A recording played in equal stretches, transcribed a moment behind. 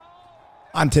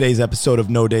On today's episode of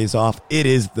No Days Off, it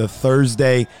is the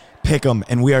Thursday Pick'em,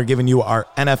 and we are giving you our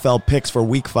NFL picks for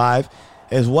Week 5,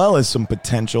 as well as some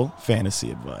potential fantasy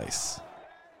advice.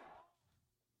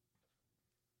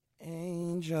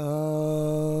 Angel.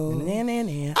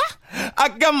 I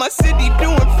got my city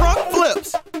doing front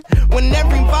flips. When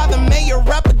every father mayor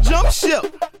rapper jump ship.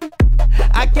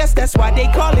 I guess that's why they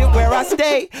call it where I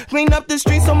stay. Clean up the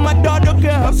streets so my daughter can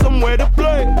have somewhere to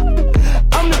play.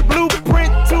 I'm the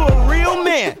blueprint to a real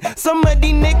man. Some of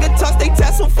these niggas toss they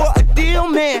tassel for a deal,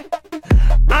 man.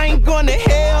 I ain't going to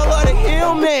hell or the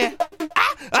hill, man.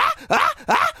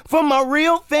 For my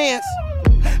real fans.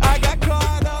 I got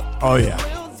caught up. Oh, yeah.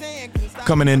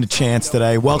 Coming into Chance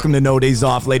today. Welcome to No Days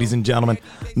Off, ladies and gentlemen.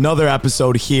 Another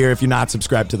episode here. If you're not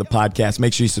subscribed to the podcast,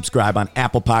 make sure you subscribe on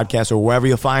Apple Podcasts or wherever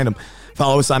you find them.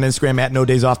 Follow us on Instagram at No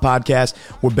Days Off Podcast.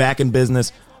 We're back in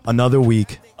business. Another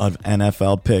week of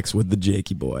NFL picks with the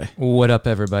Jakey boy. What up,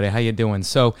 everybody? How you doing?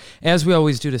 So, as we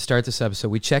always do to start this episode,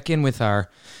 we check in with our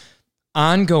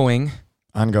ongoing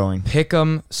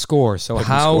Pick'em score. So,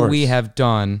 how scores we have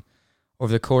done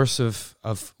over the course of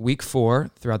Week 4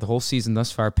 throughout the whole season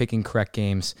thus far, picking correct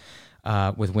games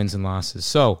with wins and losses.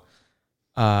 So,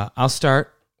 I'll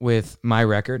start with my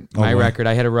record. Record,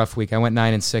 I had a rough week. I went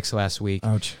 9-6 last week.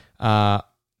 Ouch.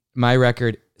 My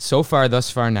record so far,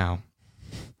 thus far now,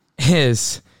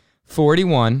 is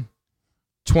 41,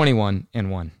 21,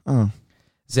 and 1. Oh.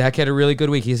 Zach had a really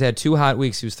good week. He's had 2 hot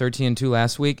weeks. He was 13-2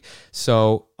 last week.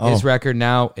 So his record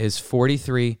now is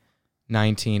 43,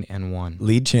 19, and 1.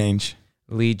 Lead change.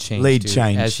 Dude.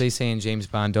 As they say in James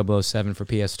Bond 007 for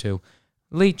PS2.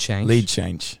 Lead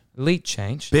change.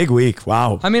 Big week.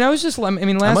 Wow. I mean,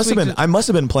 last week I must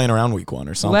have been playing around week 1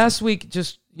 or something. Last week,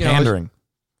 just pandering.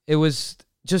 It was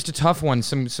just a tough one.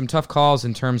 Some tough calls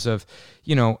in terms of,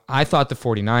 I thought the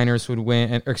 49ers would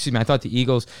win. I thought the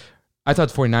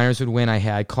 49ers would win.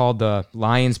 I called the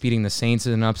Lions beating the Saints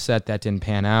as an upset. That didn't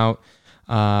pan out.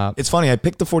 It's funny. I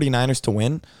picked the 49ers to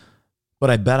win, but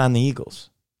I bet on the Eagles.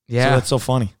 Yeah. So that's so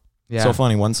funny. Yeah. So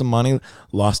funny. Won some money,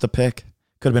 lost a pick.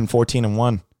 Could have been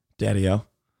 14-1, Daddy-o.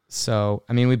 So,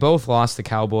 we both lost the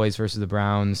Cowboys versus the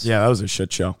Browns. Yeah, that was a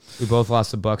shit show. We both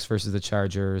lost the Bucks versus the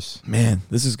Chargers. Man,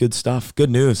 this is good stuff. Good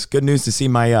news. Good news to see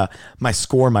my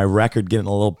score, my record getting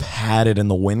a little padded in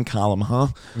the win column, huh?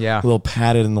 Yeah. A little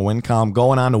padded in the win column.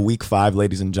 Going on to Week 5,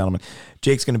 ladies and gentlemen.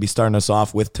 Jake's going to be starting us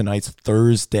off with tonight's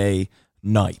Thursday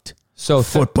night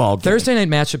football game. Thursday night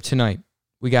matchup tonight.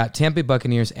 We got Tampa Bay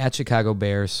Buccaneers at Chicago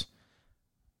Bears.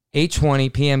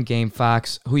 8:20 p.m. game,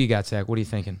 Fox. Who you got, Zach? What are you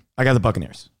thinking? I got the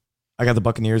Buccaneers.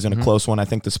 In a close one. I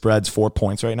think the spread's 4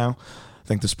 points right now. I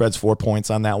think the spread's 4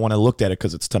 points on that one. I looked at it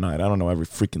because it's tonight. I don't know every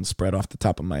freaking spread off the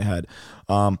top of my head.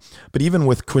 But even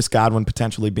with Chris Godwin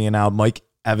potentially being out, Mike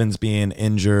Evans being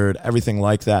injured, everything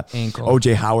like that. Ankle.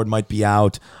 O.J. Howard might be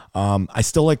out. I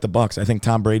still like the Bucs. I think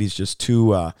Tom Brady's just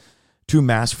too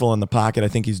masterful in the pocket. I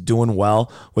think he's doing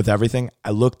well with everything.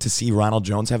 I look to see Ronald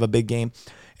Jones have a big game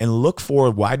and look for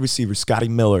wide receiver Scotty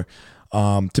Miller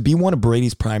to be one of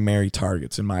Brady's primary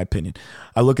targets, in my opinion.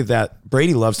 I look at that.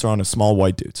 Brady loves throwing to small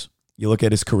white dudes. You look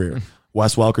at his career.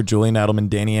 Wes Welker, Julian Edelman,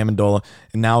 Danny Amendola,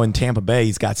 and now in Tampa Bay,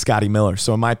 he's got Scotty Miller.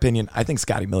 So in my opinion, I think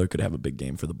Scotty Miller could have a big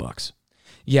game for the Bucs.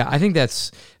 Yeah, I think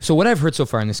that's... So what I've heard so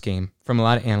far in this game from a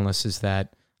lot of analysts is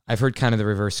that I've heard kind of the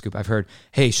reverse scoop. I've heard,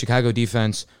 hey, Chicago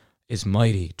defense is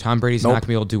mighty. Tom Brady's not going to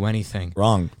be able to do anything.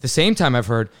 Wrong. At the same time, I've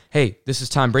heard, hey, this is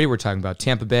Tom Brady we're talking about.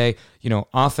 Tampa Bay,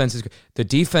 offense is... The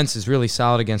defense is really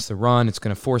solid against the run. It's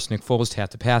going to force Nick Foles to have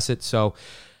to pass it. So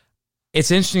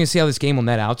it's interesting to see how this game will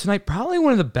net out tonight. Probably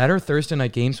one of the better Thursday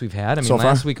night games we've had.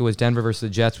 Last week it was Denver versus the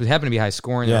Jets. We happen to be high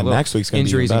scoring. Yeah, next week's going to be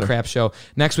injuries even and crap show.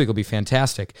 Next week will be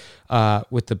fantastic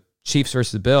with the Chiefs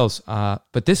versus the Bills.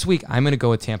 But this week, I'm going to go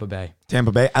with Tampa Bay.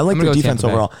 I like their defense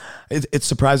overall. It's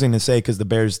surprising to say because the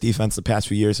Bears' defense the past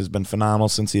few years has been phenomenal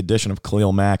since the addition of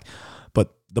Khalil Mack.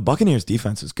 But the Buccaneers'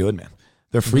 defense is good, man.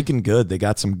 They're freaking good. They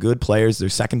got some good players. Their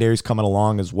secondary's coming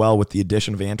along as well with the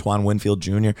addition of Antoine Winfield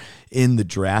Jr. in the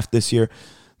draft this year.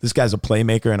 This guy's a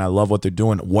playmaker, and I love what they're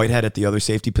doing. Whitehead at the other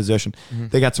safety position.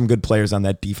 They got some good players on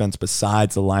that defense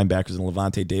besides the linebackers and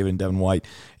Levante David and Devin White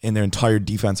and their entire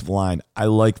defensive line. I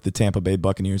like the Tampa Bay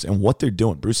Buccaneers and what they're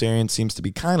doing. Bruce Arians seems to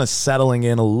be kind of settling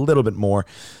in a little bit more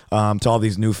to all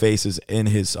these new faces in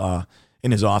his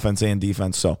offense and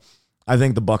defense. So I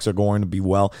think the Bucs are going to do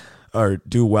well, and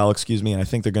I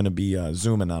think they're going to be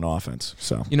zooming on offense.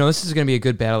 So this is going to be a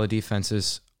good battle of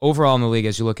defenses. Overall in the league,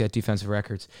 as you look at defensive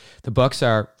records, the Bucs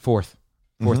are fourth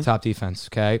top defense.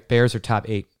 Okay, Bears are top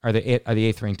 8. Are the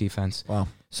 8th ranked defense. Wow.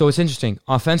 So it's interesting.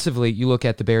 Offensively, you look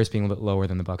at the Bears being a little bit lower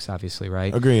than the Bucs, obviously,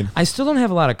 right? Agreed. I still don't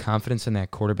have a lot of confidence in that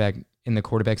quarterback, in the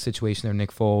quarterback situation there,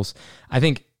 Nick Foles. I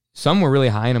think some were really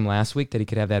high on him last week that he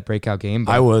could have that breakout game.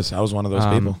 But, I was one of those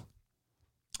people.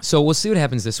 So we'll see what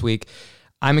happens this week.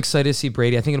 I'm excited to see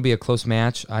Brady. I think it'll be a close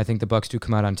match. I think the Bucs do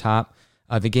come out on top.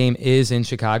 The game is in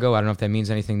Chicago. I don't know if that means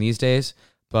anything these days,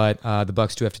 but the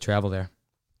Bucs do have to travel there.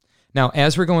 Now,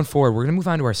 as we're going forward, we're going to move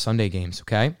on to our Sunday games,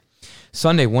 okay?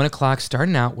 Sunday, 1 o'clock,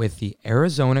 starting out with the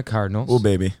Arizona Cardinals. Oh,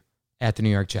 baby. At the New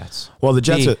York Jets. Well, the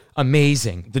Jets are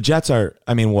amazing. The Jets are,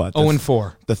 I mean, what?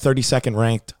 0-4. The 32nd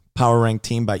ranked, power ranked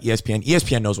team by ESPN.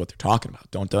 ESPN knows what they're talking about,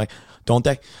 don't they? Don't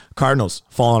they? Cardinals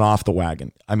falling off the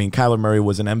wagon. I mean, Kyler Murray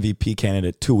was an MVP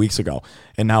candidate 2 weeks ago,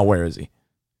 and now where is he?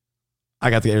 I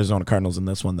got the Arizona Cardinals in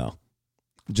this one, though.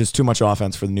 Just too much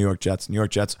offense for the New York Jets. New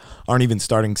York Jets aren't even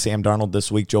starting Sam Darnold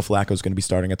this week. Joe Flacco is going to be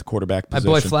starting at the quarterback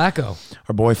position. My boy Flacco.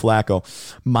 Our boy Flacco.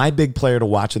 My big player to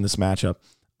watch in this matchup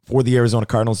for the Arizona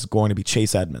Cardinals is going to be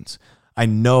Chase Edmonds. I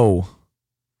know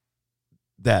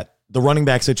that the running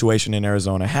back situation in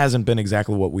Arizona hasn't been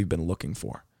exactly what we've been looking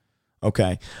for.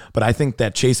 Okay, but I think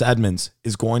that Chase Edmonds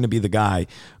is going to be the guy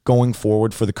going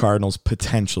forward for the Cardinals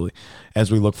potentially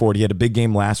as we look forward. He had a big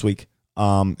game last week,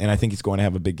 and I think he's going to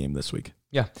have a big game this week.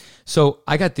 Yeah. So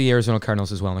I got the Arizona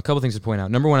Cardinals as well. And a couple things to point out.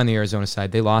 Number one, on the Arizona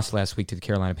side, they lost last week to the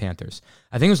Carolina Panthers.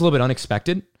 I think it was a little bit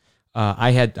unexpected.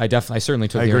 I certainly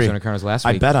took the Arizona Cardinals last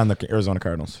week. I bet on the Arizona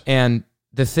Cardinals. And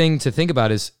the thing to think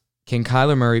about is, can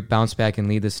Kyler Murray bounce back and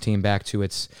lead this team back to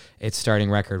its starting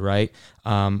record, right?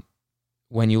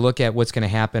 When you look at what's going to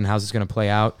happen, how's this going to play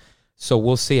out? So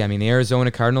we'll see. I mean, the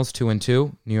Arizona Cardinals,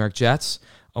 2-2. New York Jets,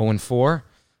 0-4.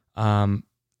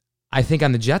 I think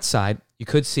on the Jets side, you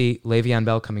could see Le'Veon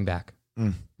Bell coming back,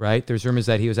 right? There's rumors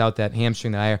that he was out that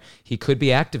hamstring, he could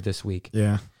be active this week.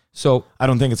 Yeah. So I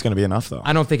don't think it's going to be enough, though.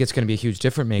 I don't think it's going to be a huge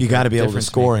difference maker. You got to be able to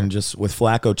score, and just with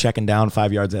Flacco checking down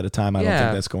 5 yards at a time, I don't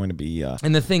think that's going to be.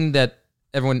 And the thing that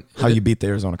everyone you beat the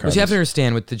Arizona Cardinals. But you have to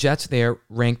understand, with the Jets, they're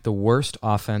ranked the worst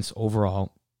offense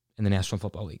overall in the National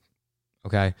Football League.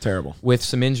 Okay, terrible. With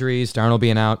some injuries, Darnold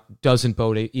being out doesn't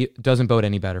bode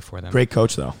any better for them. Great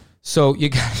coach though. So you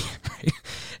got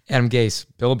Adam Gase,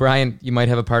 Bill O'Brien. You might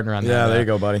have a partner on that. Yeah, there you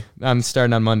go, buddy. I'm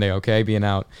starting on Monday. Okay, being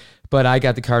out, but I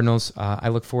got the Cardinals. I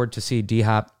look forward to see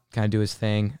D-Hop kind of do his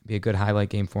thing. Be a good highlight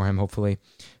game for him, hopefully.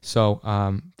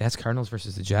 So that's Cardinals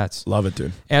versus the Jets. Love it,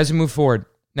 dude. As we move forward,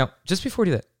 now just before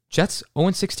we do that, Jets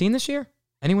 0-16 this year.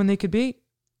 Anyone they could beat?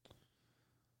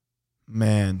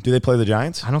 Man, do they play the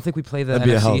Giants? I don't think we play the That'd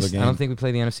be NFC a hell of a East. game. I don't think we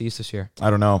play the NFC East this year. I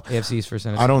don't know. AFC East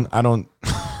versus NFC.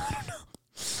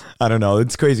 I don't know.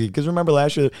 It's crazy because remember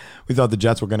last year we thought the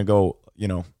Jets were going to go,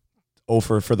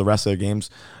 over for the rest of their games.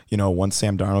 Once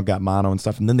Sam Darnold got mono and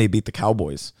stuff, and then they beat the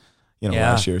Cowboys,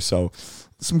 last year. So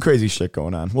some crazy shit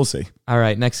going on. We'll see. All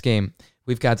right, next game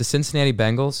we've got the Cincinnati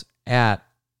Bengals at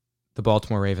the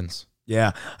Baltimore Ravens.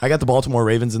 Yeah, I got the Baltimore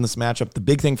Ravens in this matchup. The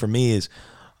big thing for me is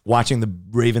watching the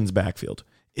Ravens backfield.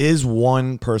 Is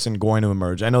one person going to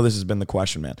emerge? I know this has been the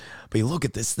question, man. But you look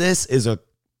at this. This is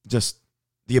just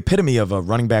the epitome of a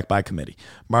running back by committee.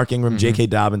 Mark Ingram, J.K.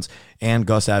 Dobbins, and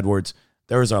Gus Edwards.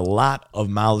 There is a lot of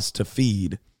mouths to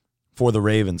feed for the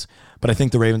Ravens. But I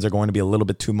think the Ravens are going to be a little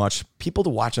bit too much people to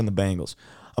watch on the Bengals.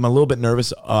 I'm a little bit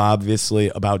nervous, obviously,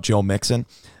 about Joe Mixon.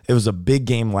 It was a big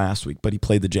game last week, but he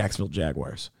played the Jacksonville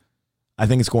Jaguars. I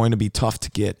think it's going to be tough to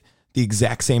get the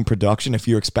exact same production if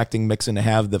you're expecting Mixon to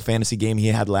have the fantasy game he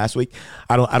had last week.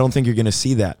 I don't think you're going to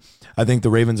see that. I think the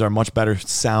Ravens are a much better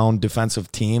sound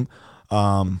defensive team,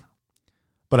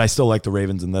 but I still like the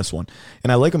Ravens in this one,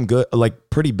 and I like them good, like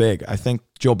pretty big. I think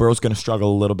Joe Burrow's going to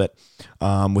struggle a little bit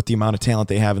with the amount of talent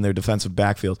they have in their defensive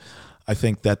backfield. I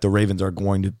think that the Ravens are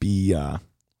going to be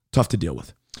tough to deal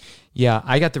with. Yeah,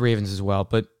 I got the Ravens as well,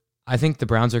 but I think the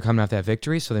Browns are coming off that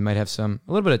victory, so they might have a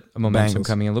little bit of momentum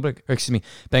coming in.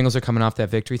 Bengals are coming off that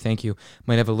victory. Thank you.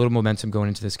 Might have a little momentum going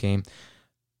into this game.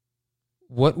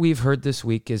 What we've heard this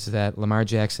week is that Lamar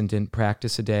Jackson didn't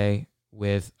practice a day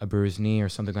with a bruised knee or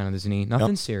something on his knee.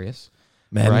 Nothing serious.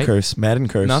 Madden curse.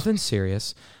 Nothing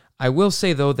serious. I will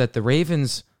say, though, that the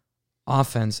Ravens'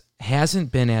 offense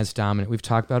hasn't been as dominant. We've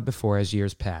talked about it before as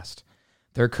years past.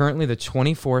 They're currently the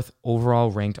 24th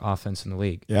overall ranked offense in the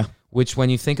league. Yeah. Which, when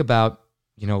you think about,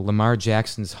 Lamar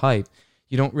Jackson's hype,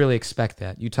 you don't really expect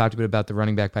that. You talked a bit about the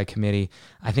running back by committee.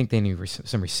 I think they need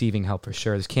some receiving help for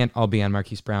sure. This can't all be on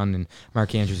Marquise Brown and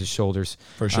Mark Andrews' shoulders.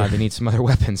 For sure. They need some other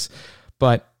weapons.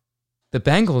 But the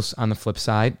Bengals, on the flip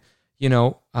side,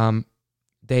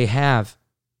 they have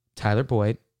Tyler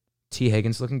Boyd, T.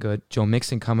 Higgins looking good, Joe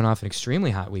Mixon coming off an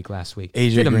extremely hot week last week.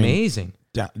 AJ did Green. amazing.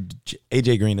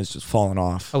 AJ Green has just fallen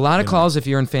off. A lot of calls if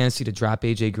you're in fantasy to drop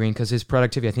AJ Green because his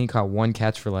productivity, I think he caught one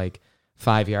catch for like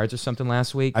 5 yards or something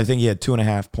last week. I think he had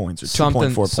 2.5 points or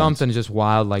 2.4 points. Something just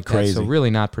wild like Crazy. That. So really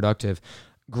not productive.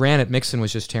 Granted, Mixon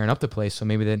was just tearing up the place, so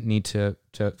maybe they didn't need to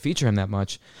feature him that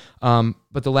much.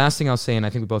 But the last thing I'll say, and I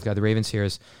think we both got the Ravens here,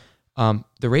 is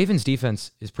the Ravens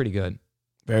defense is pretty good.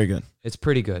 Very good. It's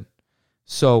pretty good.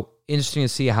 So interesting to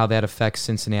see how that affects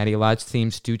Cincinnati. A lot of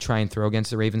teams do try and throw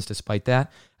against the Ravens despite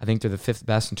that. I think they're the 5th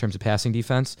best in terms of passing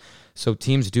defense. So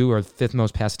teams are 5th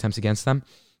most pass attempts against them.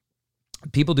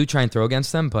 People do try and throw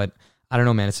against them, but I don't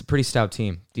know, man. It's a pretty stout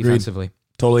team defensively. Agreed.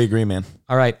 Totally agree, man.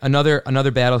 All right,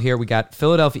 another battle here. We got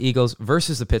Philadelphia Eagles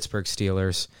versus the Pittsburgh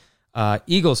Steelers.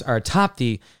 Eagles are atop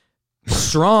the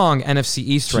strong NFC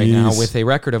East right now with a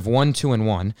record of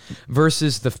 1-2-1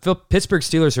 versus the Pittsburgh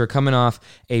Steelers, who are coming off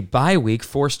a bye week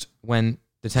forced when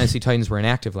the Tennessee Titans were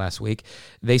inactive last week.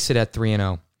 They sit at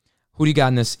 3-0. Who do you got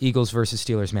in this Eagles versus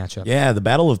Steelers matchup? Yeah, the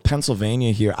Battle of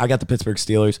Pennsylvania here. I got the Pittsburgh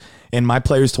Steelers, and my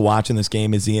players to watch in this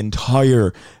game is the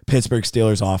entire Pittsburgh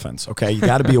Steelers offense, okay? You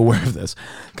got to be aware of this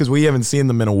because we haven't seen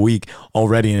them in a week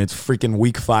already, and it's freaking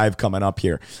week 5 coming up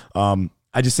here.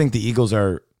 I just think the Eagles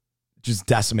are just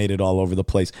decimated all over the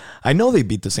place. I know they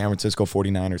beat the San Francisco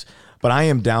 49ers, but I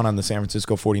am down on the San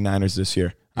Francisco 49ers this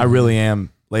year. I really am,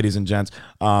 ladies and gents.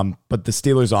 But the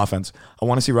Steelers offense, I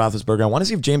want to see Roethlisberger. I want to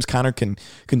see if James Conner can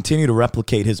continue to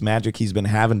replicate his magic he's been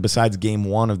having besides game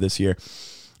 1 of this year.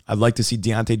 I'd like to see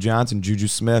Deontay Johnson, Juju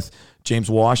Smith, James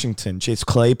Washington, Chase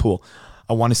Claypool.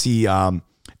 I want to see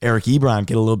Eric Ebron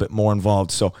get a little bit more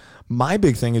involved. So my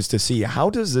big thing is to see how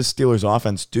does this Steelers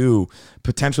offense do,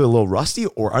 potentially a little rusty,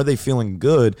 or are they feeling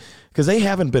good? Because they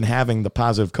haven't been having the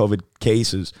positive COVID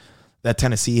cases that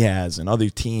Tennessee has and other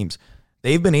teams.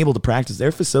 They've been able to practice.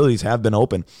 Their facilities have been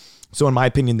open. So in my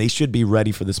opinion, they should be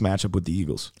ready for this matchup with the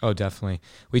Eagles. Oh, definitely.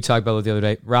 We talked about it the other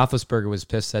day. Roethlisberger was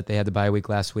pissed that they had the bye week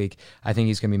last week. I think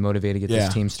he's going to be motivated to get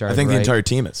this team started. I think the entire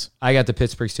team is. I got the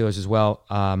Pittsburgh Steelers as well.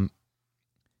 A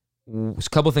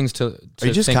couple things to Are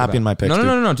you just think copying about. my picks?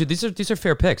 No, dude. These are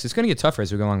fair picks. It's going to get tougher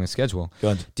as we go along the schedule.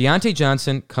 Good. Deontay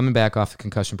Johnson coming back off the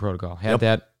concussion protocol. Had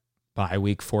that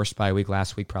forced bye week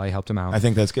last week, probably helped him out. I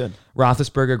think that's good.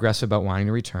 Roethlisberger aggressive about wanting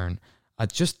to return.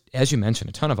 Just as you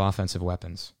mentioned, a ton of offensive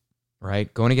weapons,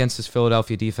 right? Going against this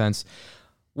Philadelphia defense,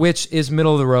 which is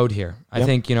middle of the road here. I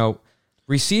think,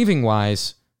 receiving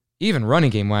wise, even running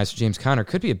game wise, James Conner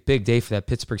could be a big day for that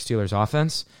Pittsburgh Steelers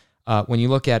offense. When you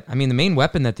look at, the main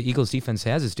weapon that the Eagles defense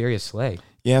has is Darius Slay.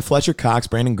 Yeah, Fletcher Cox,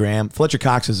 Brandon Graham. Fletcher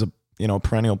Cox is a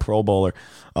perennial Pro Bowler.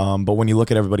 But when you look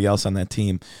at everybody else on that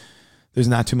team, there's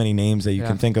not too many names that you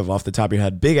can think of off the top of your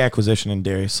head. Big acquisition in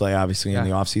Darius Slay, obviously, in the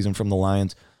offseason from the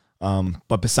Lions.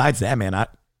 But besides that, man,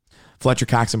 Fletcher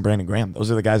Cox and Brandon Graham,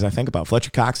 those are the guys I think about.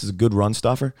 Fletcher Cox is a good run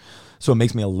stuffer, so it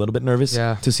makes me a little bit nervous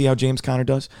to see how James Conner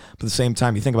does. But at the same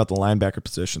time, you think about the linebacker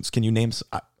positions. Can you name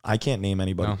I can't name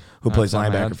anybody who plays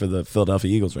linebacker for the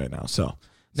Philadelphia Eagles right now, so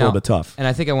it's a little bit tough. And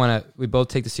I think we both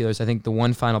take the Steelers. I think the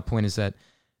one final point is that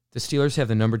the Steelers have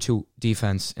the number 2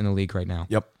 defense in the league right now.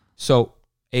 Yep. So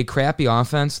a crappy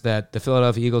offense that the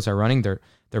Philadelphia Eagles are running,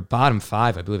 they're bottom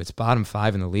 5. I believe it's bottom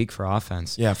 5 in the league for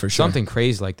offense. Yeah, for sure. Something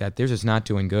crazy like that. They're just not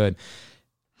doing good.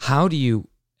 How do you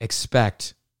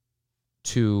expect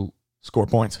to score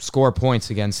points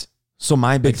against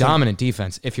my big dominant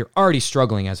defense if you're already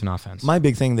struggling as an offense? My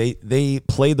big thing, they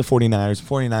played the 49ers.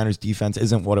 49ers defense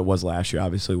isn't what it was last year,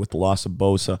 obviously, with the loss of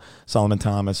Bosa, Solomon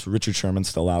Thomas, Richard Sherman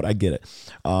still out. I get it.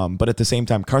 But at the same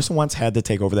time, Carson Wentz had to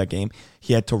take over that game.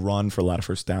 He had to run for a lot of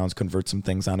first downs, convert some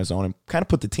things on his own, and kind of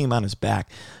put the team on his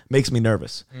back. Makes me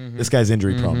nervous. Mm-hmm. This guy's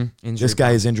injury prone. This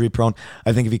guy is injury prone.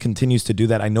 I think if he continues to do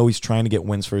that, I know he's trying to get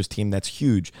wins for his team. That's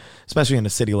huge, especially in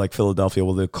a city like Philadelphia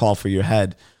where they call for your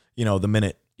head, the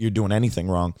minute you're doing anything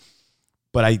wrong.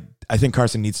 But I think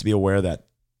Carson needs to be aware that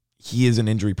he is an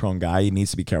injury-prone guy. He needs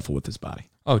to be careful with his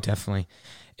body. Oh, definitely.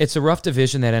 It's a rough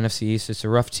division, that NFC East. It's a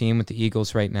rough team with the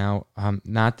Eagles right now.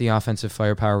 Not the offensive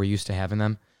firepower we're used to having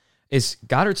them. Is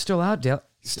Goddard still out?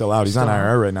 He's still out. He's on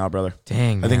IR right now, brother.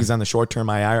 Dang, I think he's on the short-term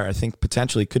IR. I think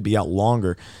potentially could be out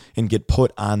longer and get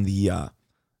put on the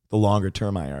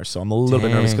longer-term IR. So I'm a little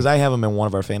bit nervous because I have him in one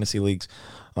of our fantasy leagues.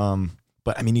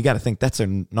 But, you got to think that's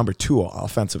their number 2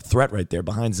 offensive threat right there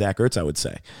behind Zach Ertz, I would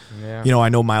say. Yeah. I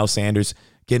know Miles Sanders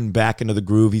getting back into the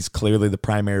groove. He's clearly the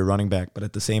primary running back. But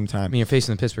at the same time... you're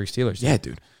facing the Pittsburgh Steelers. Yeah,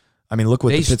 dude. Look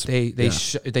what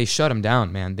they shut him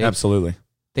down, man. Absolutely.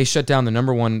 They shut down the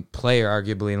number 1 player,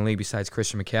 arguably, in the league besides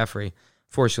Christian McCaffrey.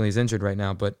 Fortunately, he's injured right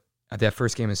now. But at that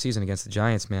first game of the season against the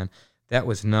Giants, man, that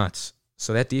was nuts.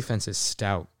 So that defense is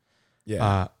stout.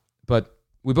 Yeah. But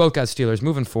we both got Steelers.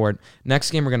 Moving forward,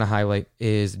 next game we're going to highlight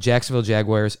is Jacksonville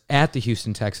Jaguars at the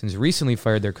Houston Texans. Recently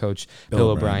fired their coach, Bill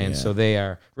O'Brien. Yeah. So they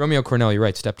are, Romeo Cornell, you're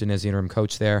right, stepped in as the interim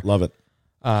coach there. Love it.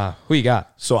 Who you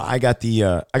got? So I got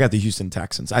the Houston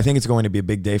Texans. I think it's going to be a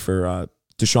big day for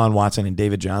Deshaun Watson and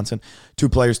David Johnson. Two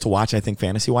players to watch, I think,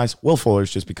 fantasy-wise. Will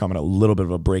Fuller's just becoming a little bit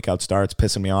of a breakout star. It's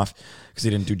pissing me off because he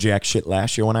didn't do jack shit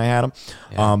last year when I had him.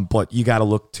 Yeah. But you got to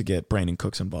look to get Brandon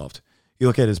Cooks involved. You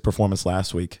look at his performance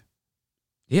last week.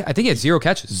 Yeah, I think he had 0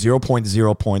 catches.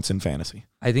 0.0 points in fantasy.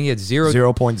 I think he had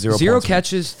 0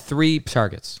 catches, 3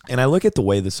 targets. And I look at the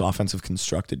way this offense is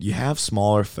constructed. You have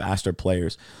smaller, faster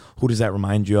players. Who does that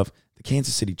remind you of? The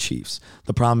Kansas City Chiefs.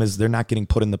 The problem is they're not getting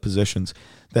put in the positions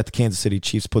that the Kansas City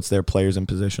Chiefs puts their players in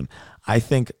position. I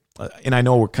think, and I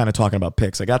know we're kind of talking about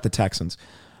picks. I got the Texans,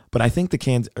 but I think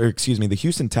the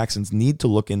Houston Texans need to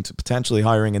look into potentially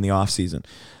hiring in the offseason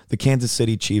the Kansas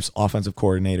City Chiefs offensive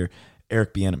coordinator,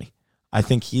 Eric Bieniemy. I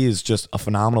think he is just a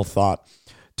phenomenal thought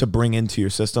to bring into your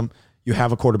system. You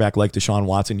have a quarterback like Deshaun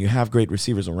Watson. You have great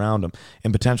receivers around him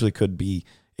and potentially could be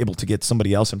able to get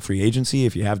somebody else in free agency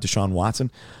if you have Deshaun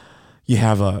Watson. You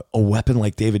have a weapon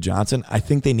like David Johnson. I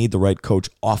think they need the right coach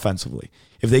offensively.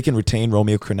 If they can retain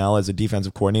Romeo Crennel as a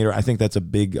defensive coordinator, I think that's a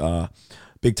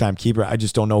big-time keeper. I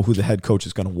just don't know who the head coach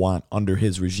is going to want under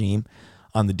his regime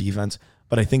on the defense.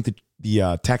 But I think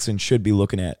the Texans should be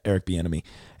looking at Eric Bieniemy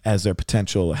as their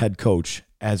potential head coach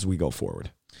as we go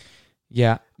forward.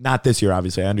 Yeah. Not this year,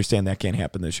 obviously. I understand that can't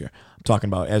happen this year. I'm talking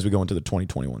about as we go into the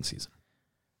 2021 season.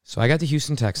 So I got the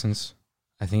Houston Texans.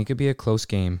 I think it could be a close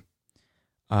game.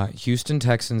 Houston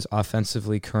Texans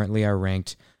offensively currently are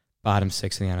ranked bottom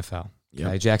 6 in the NFL.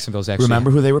 Yep. Jacksonville's actually...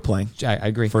 Remember who they were playing. I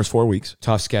agree. First 4 weeks.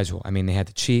 Tough schedule. I mean, they had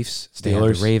the Chiefs, Steelers. They had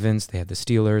the Ravens, they had the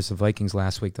Steelers, the Vikings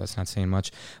last week. That's not saying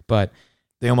much. But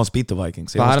they almost beat the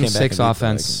Vikings. They bottom 6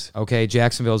 offense. Okay,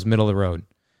 Jacksonville's middle of the road.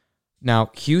 Now,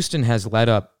 Houston has led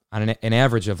up on an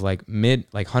average of like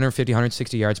 150,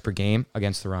 160 yards per game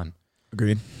against the run.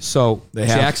 Agreed. So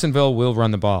Jacksonville will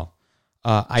run the ball.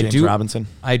 James Robinson.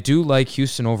 I do like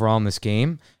Houston overall in this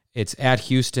game. It's at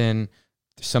Houston.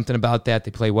 There's something about that.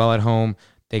 They play well at home.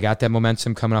 They got that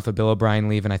momentum coming off of Bill O'Brien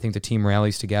leaving. I think the team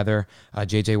rallies together.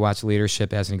 J.J. Watt's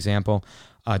leadership as an example.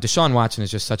 Deshaun Watson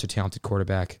is just such a talented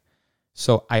quarterback.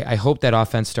 So I hope that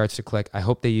offense starts to click. I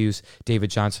hope they use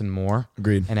David Johnson more.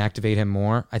 Agreed. And activate him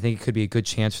more. I think it could be a good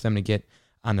chance for them to get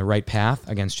on the right path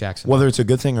against Jacksonville. Whether it's a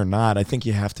good thing or not, I think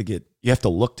you have to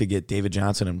look to get David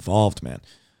Johnson involved, man.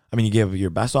 I mean, you give your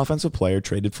best offensive player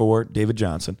traded for David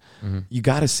Johnson. Mm-hmm. You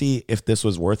got to see if this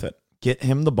was worth it. Get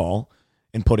him the ball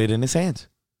and put it in his hands.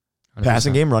 100%.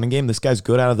 Passing game, running game. This guy's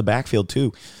good out of the backfield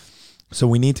too. So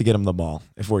we need to get him the ball.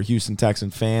 If we're Houston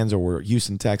Texans fans or we're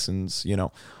Houston Texans,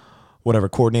 whatever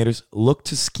coordinators, look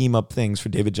to scheme up things for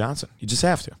David Johnson. You just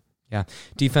have to. Yeah.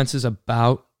 Defense is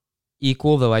about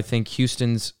equal, though I think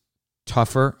Houston's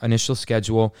tougher initial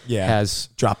schedule has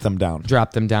dropped them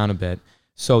down a bit.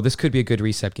 So this could be a good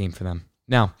reset game for them.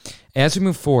 Now, as we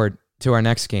move forward to our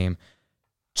next game,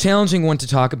 challenging one to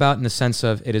talk about in the sense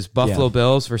of it is Buffalo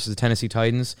Bills versus the Tennessee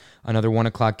Titans, another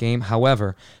 1:00 game.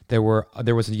 However, there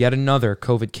was yet another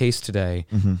COVID case today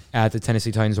at the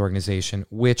Tennessee Titans organization,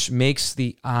 which makes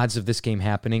the odds of this game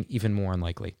happening even more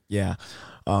unlikely. Yeah.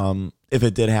 If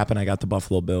it did happen, I got the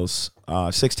Buffalo Bills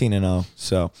 16-0,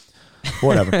 so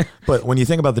whatever. But when you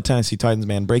think about the Tennessee Titans,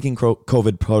 man, breaking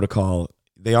COVID protocol,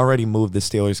 they already moved the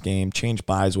Steelers game, changed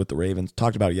buys with the Ravens.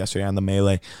 Talked about it yesterday on the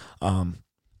Melee.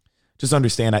 Just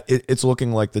understand, it's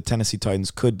looking like the Tennessee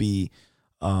Titans could be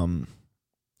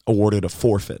awarded a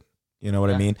forfeit. You know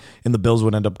what I mean? And the Bills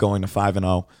would end up going to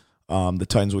 5-0. The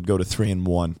Titans would go to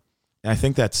 3-1. And I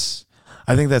think that's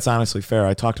honestly fair.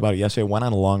 I talked about it yesterday. I went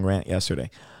on a long rant yesterday.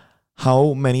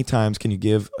 How many times can you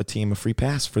give a team a free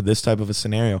pass for this type of a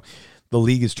scenario? The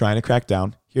league is trying to crack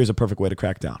down. Here's a perfect way to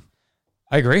crack down.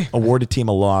 I agree. Award a team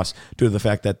a loss due to the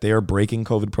fact that they are breaking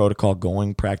COVID protocol,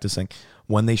 practicing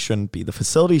when they shouldn't be. The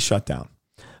facility shut down.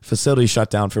 Facility shut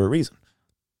down for a reason.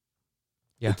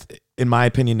 Yeah. In my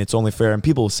opinion, it's only fair. And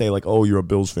people will say like, oh, you're a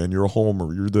Bills fan, you're a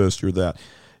homer, you're this, you're that.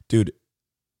 Dude,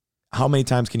 how many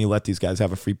times can you let these guys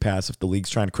have a free pass if the league's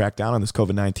trying to crack down on this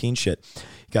COVID-19 shit?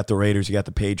 You got the Raiders, you got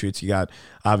the Patriots, you got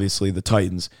obviously the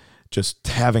Titans. Just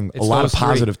having a lot of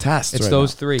positive tests. It's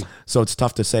those three. So it's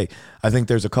tough to say. I think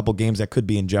there's a couple games that could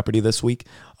be in jeopardy this week.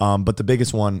 But the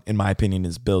biggest one, in my opinion,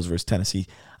 is Bills versus Tennessee.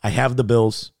 I have the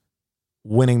Bills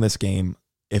winning this game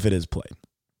if it is played.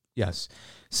 Yes.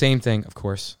 Same thing, of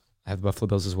course. I have the Buffalo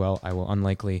Bills as well. I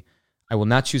will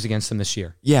not choose against them this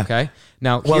year. Yeah. Okay?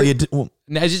 Now, I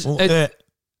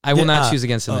will not choose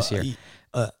against them this year.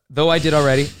 Though I did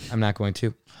already, I'm not going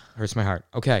to. Hurts my heart.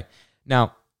 Okay.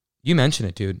 Now, you mentioned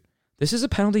it, dude. this is a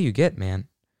penalty you get, man.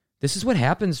 This is what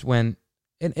happens when,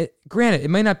 and granted, it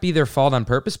might not be their fault on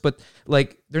purpose, but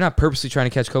like they're not purposely trying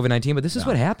to catch COVID-19, but this is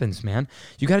what happens, man.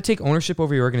 You got to take ownership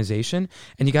over your organization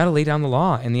and you got to lay down the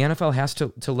law, and the NFL has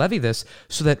to levy this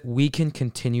so that we can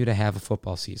continue to have a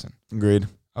football season. Agreed.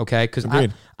 Okay, because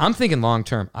I'm thinking long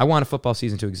term. I want a football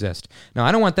season to exist. Now,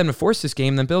 I don't want them to force this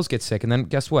game, then Bills get sick, and then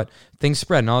guess what? Things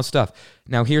spread and all this stuff.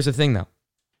 Now, here's the thing, though.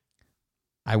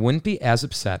 I wouldn't be as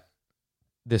upset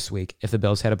this week if the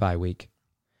Bills had a bye week.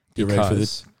 Get ready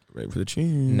for the Chiefs.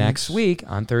 Next week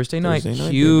on Thursday night,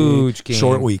 huge game.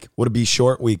 Short week. Would it be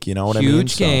short week? You know what I mean?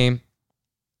 Huge game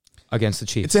against the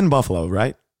Chiefs. It's in Buffalo,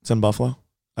 right? It's in Buffalo?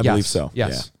 I believe so.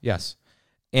 Yes.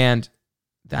 And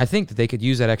I think that they could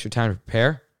use that extra time to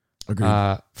prepare.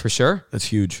 Agreed. For sure. That's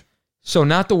huge. So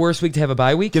not the worst week to have a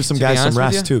bye week. Give some guys some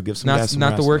rest, too. Give some guys some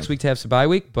rest. Not the worst week to have some bye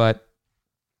week, but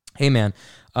hey, man,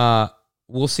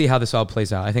 we'll see how this all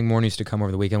plays out. I think more needs to come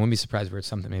over the weekend. Wouldn't be surprised if it's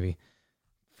something maybe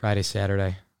Friday,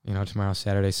 Saturday. Tomorrow,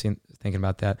 Saturday, thinking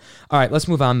about that. All right, let's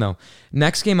move on, though.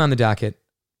 Next game on the docket,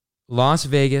 Las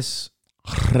Vegas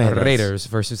Raiders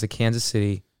versus the Kansas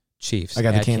City Chiefs. I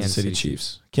got the Kansas City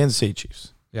Chiefs. Kansas City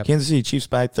Chiefs. Yep. Kansas City Chiefs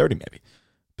by 30, maybe.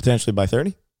 Potentially by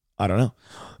 30? I don't know.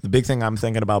 The big thing I'm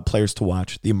thinking about players to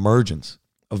watch, the emergence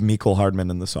of Mecole Hardman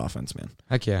in this offense, man.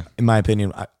 Heck yeah. In my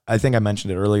opinion, I think I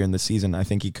mentioned it earlier in the season. I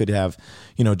think he could have,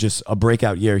 just a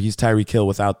breakout year. He's Tyreek Hill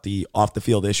without the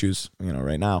off-the-field issues,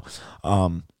 right now.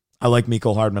 I like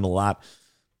Mecole Hardman a lot.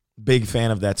 Big fan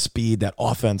of that speed, that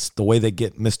offense, the way they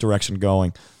get misdirection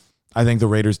going. I think the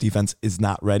Raiders defense is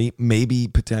not ready. Maybe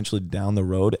potentially down the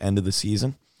road, end of the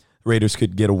season, Raiders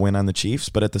could get a win on the Chiefs.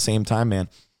 But at the same time, man,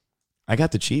 I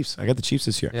got the Chiefs. I got the Chiefs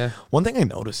this year. Yeah. One thing I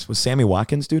noticed was Sammy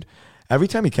Watkins, dude. Every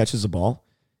time he catches the ball,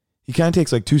 he kind of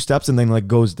takes like 2 steps and then like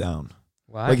goes down.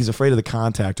 Why? Like he's afraid of the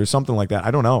contact or something like that. I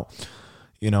don't know.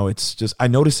 It's just, I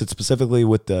noticed it specifically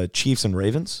with the Chiefs and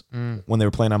Ravens when they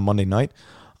were playing on Monday night.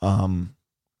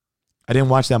 I didn't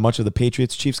watch that much of the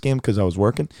Patriots-Chiefs game because I was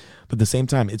working. But at the same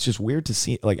time, it's just weird to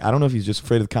see. Like, I don't know if he's just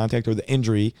afraid of the contact or the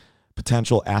injury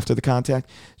potential after the contact.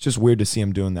 It's just weird to see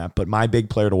him doing that. But my big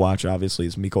player to watch, obviously,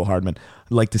 is Mecole Hardman.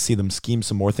 I'd like to see them scheme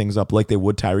some more things up like they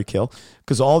would Tyreek Hill,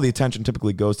 because all the attention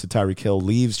typically goes to Tyreek Hill,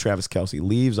 leaves Travis Kelce,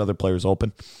 leaves other players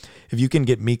open. If you can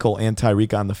get Mecole and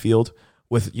Tyreek on the field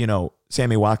with,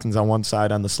 Sammy Watkins on one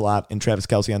side on the slot and Travis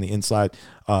Kelce on the inside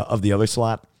of the other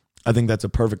slot, I think that's a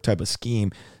perfect type of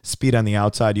scheme. Speed on the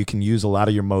outside, you can use a lot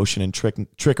of your motion and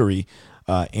trickery,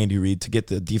 Andy Reid, to get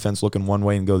the defense looking one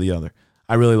way and go the other.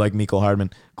 I really like Mecole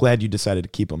Hardman. Glad you decided to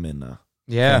keep him in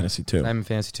fantasy too. I'm in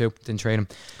fantasy too. Didn't trade him.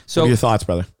 So what are your thoughts,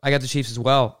 brother? I got the Chiefs as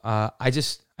well. I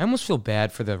almost feel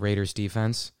bad for the Raiders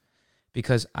defense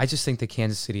because I just think that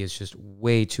Kansas City is just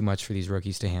way too much for these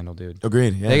rookies to handle, dude.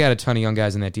 Agreed. Yeah. They got a ton of young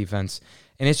guys in that defense,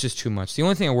 and it's just too much. The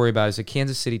only thing I worry about is that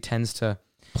Kansas City tends to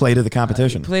play to the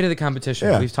competition.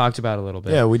 Yeah. We've talked about it a little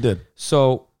bit. Yeah, we did.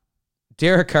 So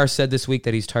Derek Carr said this week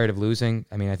that he's tired of losing.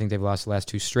 I mean, I think they've lost the last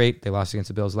 2 straight. They lost against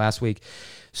the Bills last week.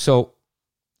 So,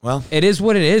 well, it is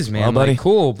what it is, man. Well, buddy. Like,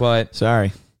 cool, but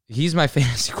sorry. He's my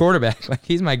fantasy quarterback. Like,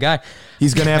 he's my guy.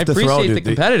 He's going to have to throw, dude. I appreciate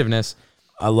the competitiveness.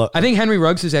 I think Henry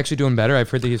Ruggs is actually doing better. I've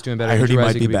heard that he's doing better. I heard he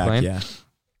might be back, playing. Yeah.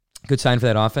 Good sign for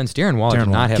that offense. Darren Waller did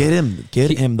not have... Get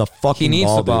him the fucking ball, He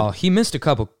needs the ball. Dude. He missed a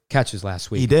couple catches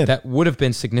last week. He did. That would have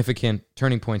been significant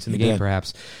turning points in the game,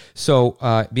 perhaps. So,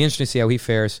 be interesting to see how he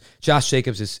fares. Josh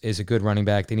Jacobs is a good running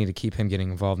back. They need to keep him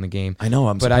getting involved in the game. I know.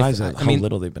 I'm surprised at how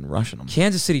little they've been rushing him.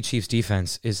 Kansas City Chiefs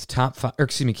defense is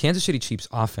Kansas City Chiefs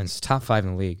offense top 5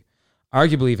 in the league.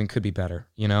 Arguably even could be better,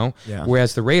 Yeah.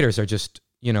 Whereas the Raiders are just,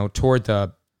 toward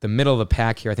the middle of the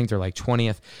pack here. I think they're like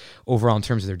 20th overall in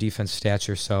terms of their defense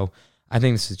stature. So I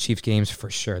think this is Chiefs games for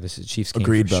sure. This is Chiefs game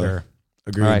Agreed, for brother. sure.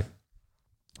 Agreed. All right.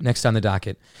 Next on the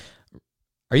docket.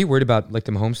 Are you worried about like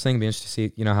the Mahomes thing? Be interested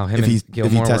to see, how him and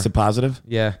Gilmore if he tested positive?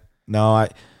 Yeah. No, I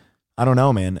don't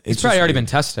know, man. It's probably already been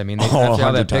tested. I mean, they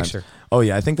have that picture. Oh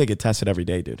yeah, I think they get tested every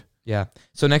day, dude. Yeah.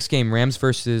 So next game, Rams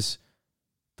versus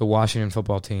the Washington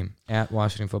football team at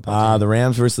Washington football team. The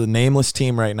Rams versus the nameless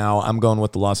team right now. I'm going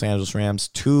with the Los Angeles Rams.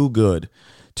 Too good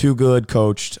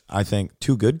coached. I think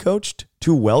too good coached.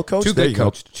 Too well coached. Too good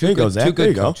coached. There you go, Zach. There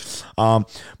you go. But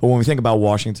when we think about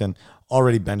Washington,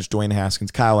 already benched Dwayne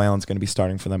Haskins. Kyle Allen's going to be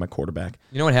starting for them at quarterback.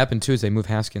 You know what happened too is they moved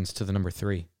Haskins to the number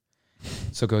 3.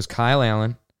 So it goes Kyle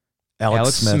Allen,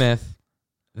 Alex Smith,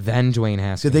 then Dwayne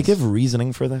Haskins. Did they give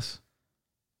reasoning for this?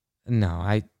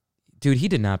 No, Dude, he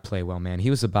did not play well, man. He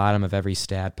was the bottom of every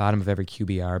stat, bottom of every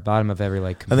QBR, bottom of every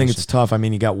completion. I think it's tough. I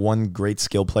mean, you got one great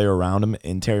skill player around him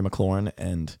in Terry McLaurin,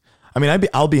 and I mean,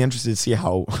 I'll be interested to see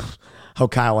how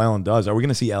Kyle Allen does. Are we going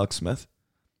to see Alex Smith?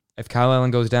 If Kyle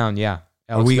Allen goes down, yeah,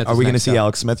 Are we going to see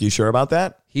Alex Smith? You sure about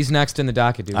that? He's next in the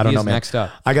docket, dude. I don't know, man. Next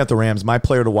up. I got the Rams. My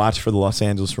player to watch for the Los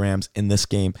Angeles Rams in this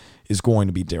game is going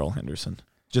to be Darrell Henderson.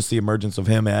 Just the emergence of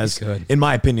him as, in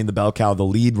my opinion, the bell cow, the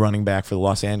lead running back for the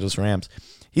Los Angeles Rams.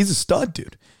 He's a stud,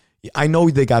 dude. I know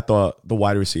they got the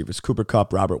wide receivers, Cooper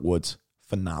Kupp, Robert Woods,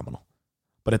 phenomenal.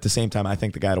 But at the same time, I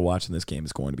think the guy to watch in this game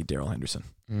is going to be Darrell Henderson.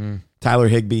 Tyler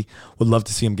Higbee, would love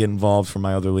to see him get involved from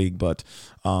my other league, but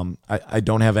I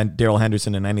don't have Darrell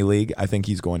Henderson in any league. I think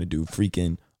he's going to do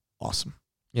freaking awesome.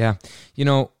 Yeah. You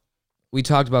know, we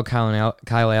talked about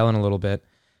Kyle Allen a little bit.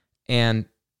 And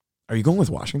are you going with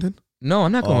Washington? No,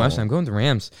 I'm not going with Washington. I'm going with the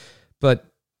Rams. But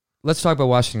let's talk about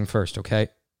Washington first, okay?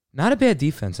 Not a bad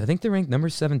defense. I think they're ranked number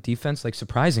 7 defense, like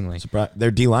surprisingly.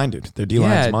 Their D-line, dude. Their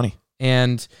D-line's money.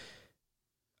 And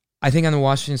I think on the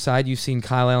Washington side, you've seen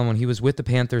Kyle Allen when he was with the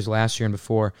Panthers last year and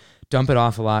before dump it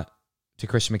off a lot to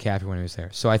Christian McCaffrey when he was there.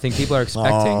 So I think people are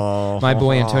expecting my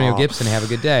boy Antonio Gibson to have a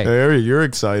good day. Harry, you're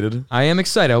excited. I am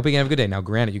excited. I hope he can have a good day. Now,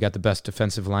 granted, you got the best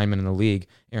defensive lineman in the league,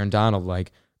 Aaron Donald,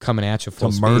 like coming at you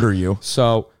full speed. To murder you.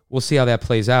 So we'll see how that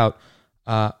plays out.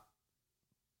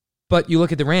 But you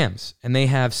look at the Rams, and they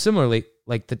have similarly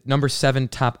like the number 7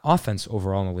 top offense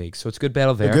overall in the league. So it's a good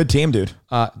battle there. They're a good team, dude.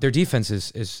 Their defense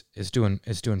is doing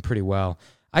pretty well.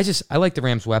 I like the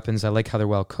Rams' weapons. I like how they're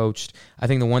well coached. I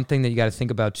think the one thing that you got to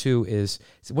think about too is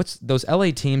what's those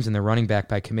LA teams and their running back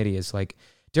by committee is like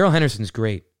Darrell Henderson's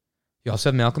great. You also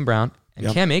have Malcolm Brown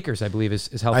and Cam Akers, I believe, is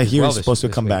healthy. I hear he's supposed to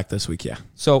come back this week. Yeah.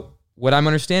 So what I'm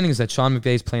understanding is that Sean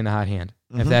McVay's playing the hot hand.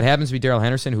 If that happens to be Darrell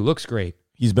Henderson, who looks great.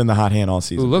 He's been the hot hand all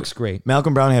season. Who looks great.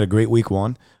 Malcolm Brown had a great week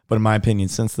 1, but in my opinion,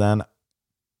 since then,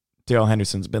 Darrell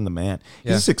Henderson's been the man.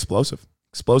 He's just explosive.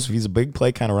 He's a big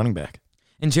play kind of running back.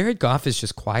 And Jared Goff is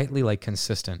just quietly like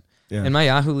consistent. Yeah. In my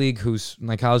Yahoo league, who's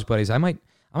my college buddies, I might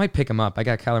pick him up. I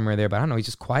got Kyler Murray there, but I don't know. He's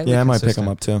just quietly consistent. I might pick him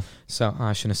up too. So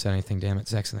I shouldn't have said anything. Damn it.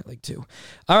 Zach's in that league too.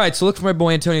 All right, so look for my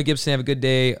boy Antonio Gibson. Have a good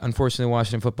day. Unfortunately, the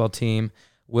Washington football team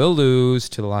will lose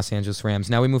to the Los Angeles Rams.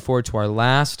 Now we move forward to our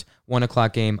last 1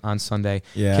 o'clock game on Sunday.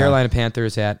 Yeah. Carolina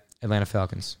Panthers at Atlanta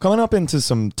Falcons. Coming up into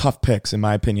some tough picks, in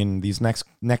my opinion. These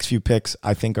next few picks,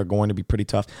 I think, are going to be pretty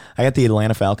tough. I got the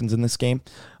Atlanta Falcons in this game.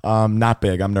 Not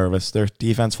big. I'm nervous. Their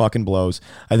defense fucking blows.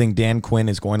 I think Dan Quinn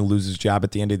is going to lose his job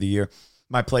at the end of the year.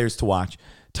 My players to watch,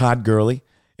 Todd Gurley.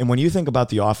 And when you think about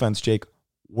the offense, Jake,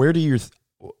 where do your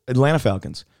Atlanta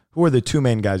Falcons, who are the 2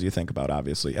 main guys you think about,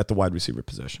 obviously, at the wide receiver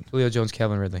position? Julio Jones,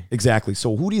 Calvin Ridley. Exactly.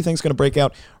 So who do you think is going to break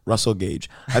out? Russell Gage.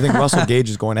 I think Russell Gage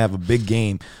is going to have a big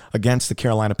game against the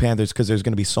Carolina Panthers because there's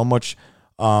going to be so much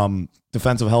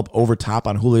defensive help over top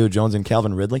on Julio Jones and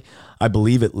Calvin Ridley. I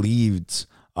believe it leaves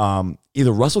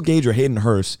either Russell Gage or Hayden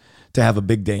Hurst to have a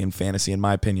big day in fantasy, in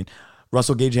my opinion.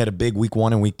 Russell Gage had a big week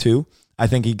 1 and week 2. I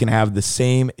think he can have the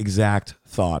same exact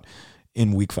thought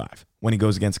in week 5. When he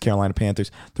goes against the Carolina Panthers.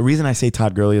 The reason I say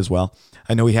Todd Gurley as well,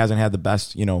 I know he hasn't had the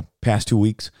best, past 2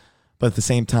 weeks, but at the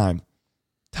same time,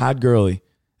 Todd Gurley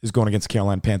is going against the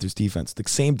Carolina Panthers defense, the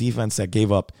same defense that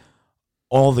gave up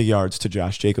all the yards to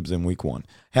Josh Jacobs in week 1.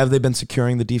 Have they been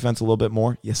securing the defense a little bit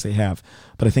more? Yes, they have.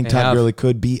 But I think Todd Gurley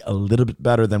could be a little bit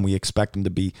better than we expect him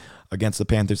to be against the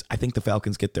Panthers. I think the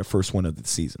Falcons get their first win of the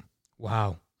season.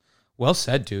 Wow. Well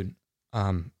said, dude.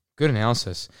 Good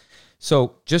analysis.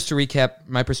 So just to recap,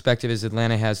 my perspective is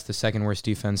Atlanta has the second worst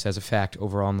defense as a fact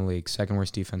overall in the league. Second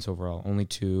worst defense overall, only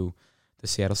to the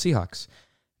Seattle Seahawks.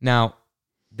 Now,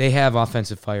 they have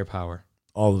offensive firepower.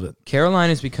 All of it.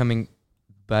 Carolina is becoming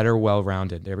better,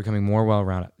 well-rounded. They're becoming more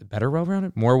well-rounded. Better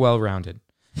well-rounded? More well-rounded.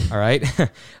 All right?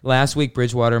 Last week,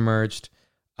 Bridgewater emerged.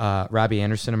 Robbie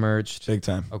Anderson emerged. Big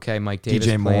time. Okay, Mike Davis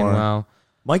DJ playing Moore. well.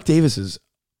 Mike Davis is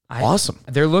awesome.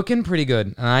 They're looking pretty good.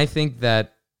 And I think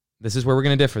that this is where we're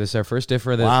going to differ. This is our first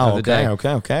differ of the day.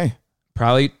 Okay.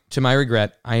 Probably to my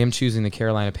regret, I am choosing the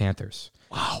Carolina Panthers.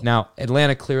 Wow. Now,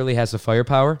 Atlanta clearly has the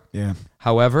firepower. Yeah.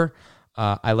 However,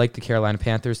 I like the Carolina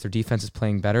Panthers. Their defense is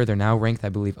playing better. They're now ranked, I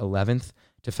believe, 11th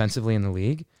defensively in the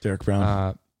league. Derek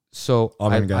Brown. So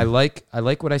I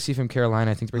like what I see from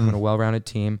Carolina. I think they're a well-rounded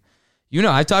team.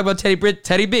 I talk about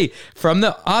Teddy B from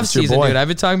the offseason, dude. I've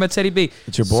been talking about Teddy B.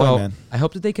 It's your boy, man. I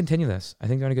hope that they continue this. I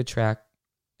think they're on a good track.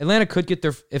 Atlanta could get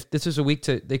if this is a week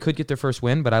they could get their first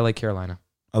win, but I like Carolina.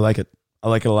 I like it. I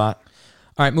like it a lot.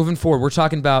 All right, moving forward, we're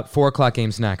talking about 4 o'clock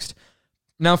games next.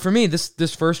 Now, for me,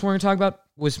 this first one we're going to talk about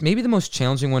was maybe the most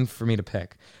challenging one for me to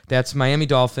pick. That's Miami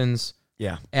Dolphins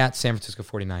at San Francisco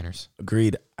 49ers.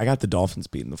 Agreed. I got the Dolphins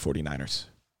beating the 49ers.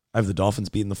 I have the Dolphins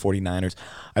beating the 49ers.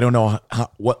 I don't know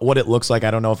what it looks like.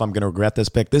 I don't know if I'm going to regret this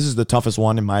pick. This is the toughest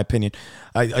one, in my opinion.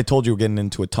 I told you we're getting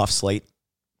into a tough slate.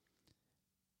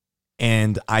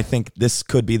 And I think this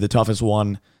could be the toughest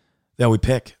one that we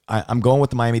pick. I'm going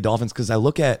with the Miami Dolphins because I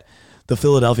look at the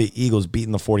Philadelphia Eagles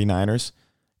beating the 49ers,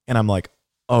 and I'm like,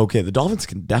 oh, okay, the Dolphins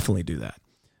can definitely do that.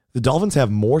 The Dolphins have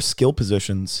more skill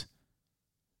positions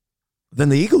than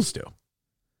the Eagles do.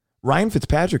 Ryan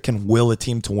Fitzpatrick can will a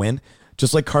team to win,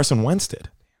 just like Carson Wentz did.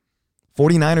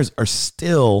 49ers are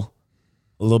still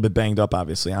a little bit banged up,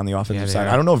 obviously, on the offensive side.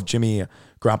 I don't know if Jimmy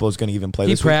Garoppolo is going to even play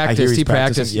this week. He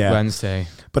practiced Wednesday.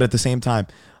 But at the same time,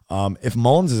 if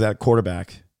Mullins is at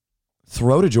quarterback,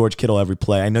 throw to George Kittle every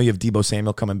play. I know you have Deebo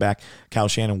Samuel coming back. Kyle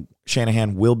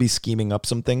Shanahan will be scheming up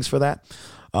some things for that.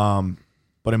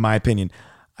 But in my opinion,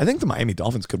 I think the Miami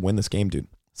Dolphins could win this game, dude.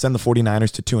 Send the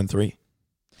 49ers to 2-3.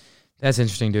 That's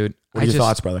interesting, dude. What are your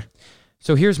thoughts, brother?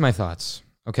 So here's my thoughts,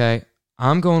 okay?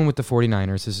 I'm going with the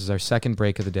 49ers. This is our second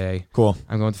break of the day. Cool.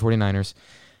 I'm going with the 49ers.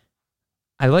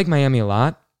 I like Miami a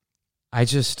lot. I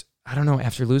don't know.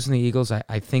 After losing the Eagles,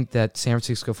 I think that San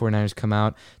Francisco 49ers come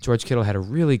out. George Kittle had a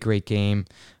really great game.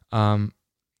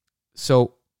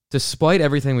 So despite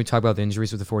everything we talk about the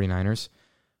injuries with the 49ers,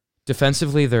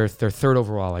 defensively, they're third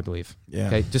overall, I believe. Yeah.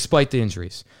 Okay. Despite the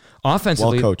injuries.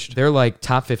 Offensively, well coached. They're like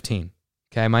top 15.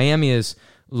 Okay. Miami is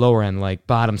lower end, like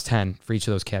bottoms 10 for each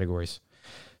of those categories.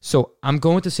 So I'm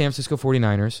going with the San Francisco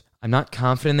 49ers. I'm not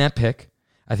confident in that pick.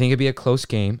 I think it'd be a close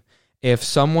game. If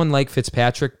someone like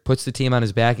Fitzpatrick puts the team on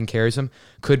his back and carries them,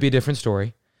 could be a different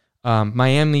story.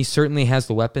 Miami certainly has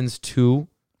the weapons to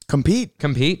compete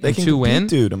they can to win.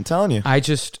 Dude, I'm telling you.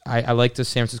 I like the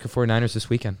San Francisco 49ers this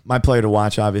weekend. My player to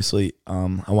watch, obviously,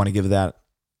 I want to give that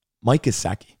Mike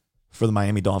Gesicki for the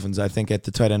Miami Dolphins. I think at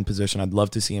the tight end position, I'd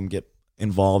love to see him get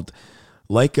involved.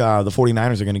 Like the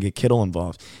 49ers are going to get Kittle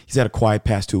involved. He's had a quiet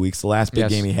past 2 weeks. The last big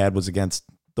game he had was against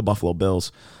the Buffalo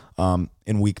Bills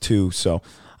in week 2. So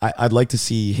I'd like to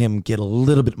see him get a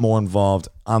little bit more involved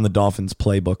on the Dolphins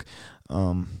playbook.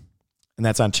 And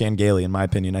that's on Chan Gailey, in my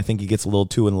opinion. I think he gets a little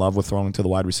too in love with throwing to the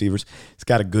wide receivers. He's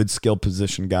got a good skill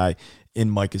position guy in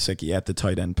Mike Gesicki at the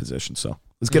tight end position. So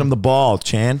let's get him the ball,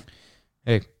 Chan.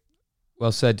 Hey,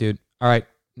 well said, dude. All right,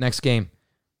 next game.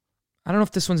 I don't know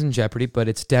if this one's in jeopardy, but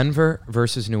it's Denver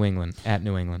versus New England at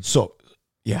New England. So,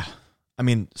 yeah. I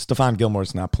mean, Stephon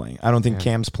Gilmore's not playing. I don't think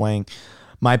Cam's playing.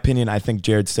 My opinion, I think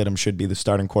Jared Stidham should be the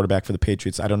starting quarterback for the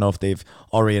Patriots. I don't know if they've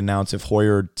already announced if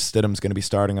Hoyer or Stidham's going to be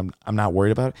starting. I'm not worried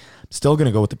about it. I'm still going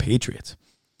to go with the Patriots.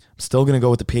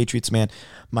 Man.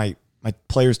 My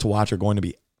players to watch are going to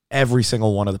be every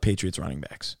single one of the Patriots running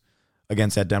backs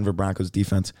against that Denver Broncos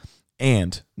defense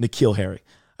and N'Keal Harry.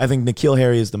 I think N'Keal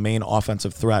Harry is the main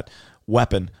offensive threat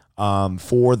weapon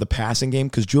for the passing game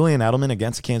because Julian Edelman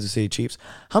against the Kansas City Chiefs,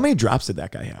 how many drops did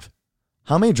that guy have?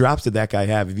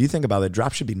 If you think about it,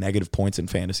 drops should be negative points in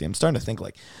fantasy. I'm starting to think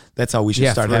like that's how we should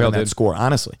start having that score,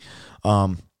 honestly.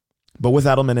 But with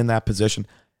Edelman in that position,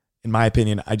 in my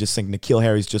opinion, I just think N'Keal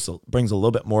Harry brings a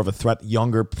little bit more of a threat,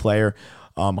 younger player,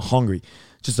 hungry.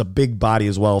 Just a big body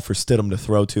as well for Stidham to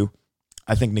throw to.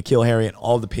 I think N'Keal Harry and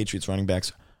all the Patriots running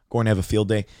backs are going to have a field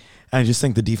day. And I just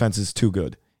think the defense is too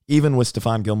good. Even with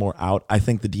Stephon Gilmore out, I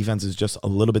think the defense is just a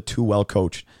little bit too well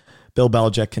coached. Bill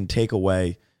Belichick can take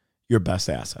away your best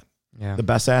asset. Yeah. The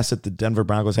best asset the Denver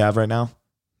Broncos have right now,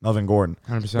 Melvin Gordon.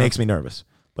 100%. Makes me nervous.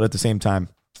 But at the same time,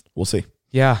 we'll see.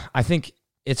 Yeah, I think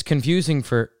it's confusing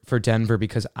for Denver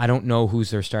because I don't know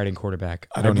who's their starting quarterback.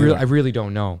 I really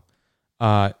don't know.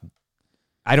 I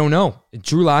don't know.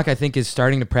 Drew Lock, I think, is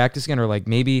starting to practice again or like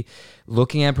maybe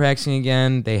looking at practicing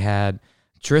again. They had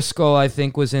Driscoll, I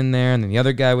think, was in there, and then the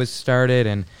other guy was started,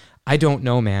 and I don't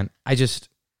know, man.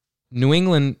 New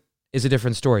England is a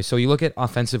different story. So you look at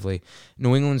offensively,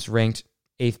 New England's ranked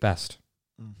 8th best.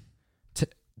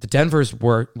 The Denver's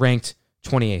were ranked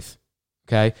 28th,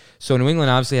 okay? So New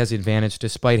England obviously has the advantage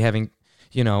despite having,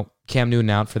 Cam Newton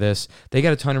out for this. They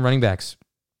got a ton of running backs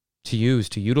to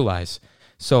utilize.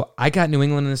 So I got New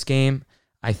England in this game.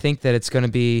 I think that it's going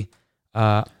to be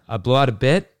a blowout a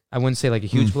bit. I wouldn't say like a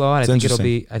huge blowout. I think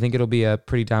it'll be a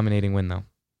pretty dominating win though.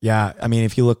 Yeah, I mean,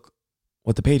 if you look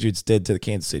what the Patriots did to the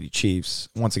Kansas City Chiefs,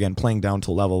 once again playing down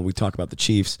to level, we talk about the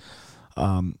Chiefs.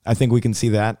 I think we can see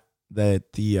that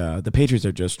the Patriots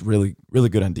are just really, really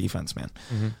good on defense, man.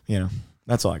 Mm-hmm.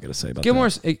 That's all I got to say about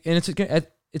Gilmore's, that. And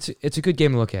it's a good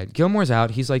game to look at. Gilmore's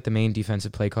out. He's like the main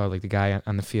defensive play caller, like the guy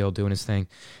on the field doing his thing.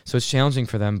 So it's challenging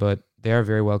for them, but they are a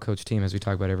very well coached team, as we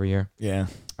talk about every year. Yeah.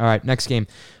 All right, next game.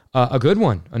 A good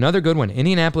one. Another good one.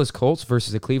 Indianapolis Colts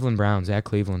versus the Cleveland Browns at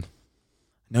Cleveland.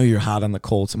 I know you're hot on the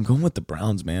Colts. I'm going with the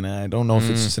Browns, man. I don't know if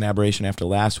it's just an aberration after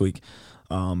last week.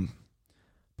 But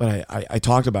I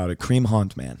talked about it. Kareem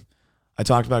Hunt, man. I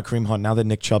talked about Kareem Hunt. Now that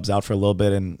Nick Chubb's out for a little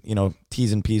bit and,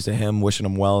 T's and P's to him, wishing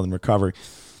him well in recovery,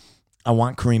 I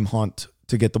want Kareem Hunt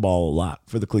to get the ball a lot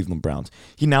for the Cleveland Browns.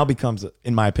 He now becomes,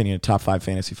 in my opinion, a top 5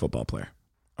 fantasy football player.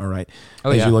 All right.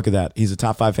 You look at that, he's a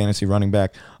top 5 fantasy running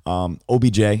back.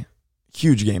 OBJ,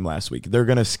 huge game last week. They're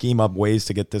going to scheme up ways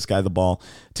to get this guy the ball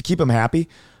to keep him happy,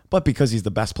 but because he's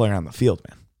the best player on the field,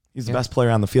 man. He's the best player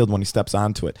on the field when he steps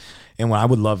onto it. And what I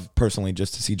would love personally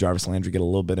just to see Jarvis Landry get a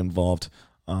little bit involved,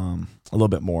 a little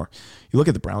bit more. You look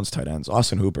at the Browns tight ends.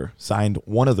 Austin Hooper signed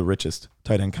one of the richest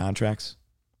tight end contracts.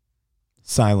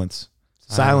 Silence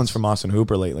from Austin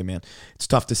Hooper lately, man. It's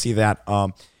tough to see that.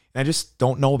 And I just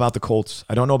don't know about the Colts.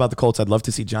 I'd love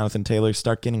to see Jonathan Taylor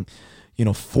start getting,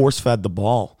 force-fed the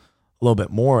ball a little bit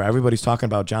more. Everybody's talking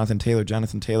about Jonathan Taylor.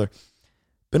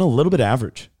 Been a little bit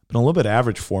average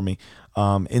for me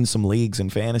in some leagues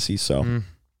and fantasy. So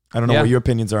I don't know what your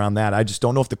opinions are on that. I just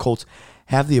don't know if the Colts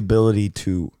have the ability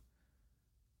to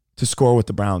score with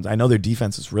the Browns. I know their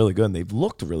defense is really good, and they've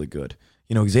looked really good.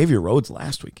 Xavier Rhodes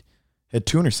last week had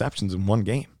 2 interceptions in one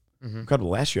game. Incredible.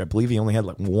 Last year, I believe he only had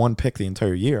like 1 pick the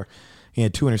entire year. He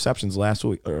had 2 interceptions last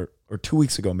week or 2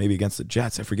 weeks ago, maybe against the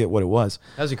Jets. I forget what it was.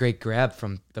 That was a great grab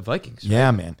from the Vikings. Right?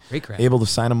 Yeah, man. Great grab. Able to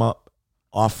sign him up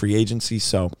off free agency.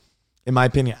 So, in my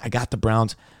opinion, I got the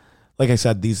Browns. Like I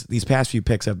said, these past few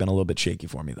picks have been a little bit shaky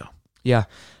for me, though. Yeah,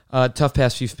 tough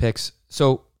past few picks.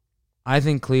 So, I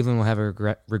think Cleveland will have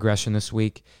a regression this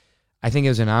week. I think it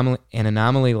was an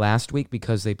anomaly last week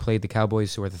because they played the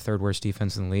Cowboys, who are the 3rd worst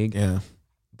defense in the league. Yeah.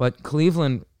 But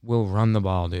Cleveland will run the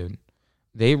ball, dude.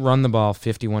 They run the ball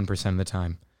 51% of the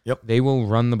time. Yep. They will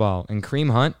run the ball. And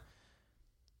Kareem Hunt,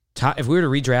 if we were to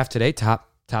redraft today, top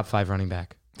 5 running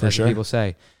back. For sure. People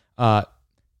say. A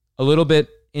little bit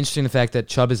interesting the fact that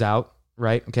Chubb is out,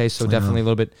 right? Okay, so definitely a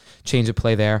little bit change of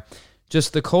play there.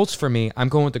 Just the Colts for me, I'm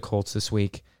going with the Colts this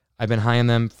week. I've been high on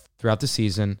them throughout the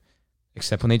season,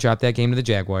 except when they dropped that game to the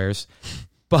Jaguars.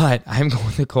 But I'm going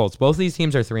with the Colts. Both of these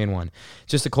teams are 3-1.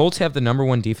 Just the Colts have the number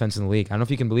 1 defense in the league. I don't know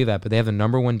if you can believe that, but they have the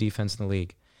number 1 defense in the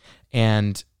league.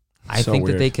 And I think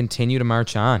that they continue to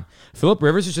march on. Phillip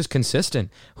Rivers is just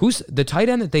consistent. Who's the tight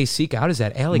end that they seek out? Is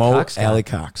that Alley Cox?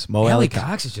 Mo Alley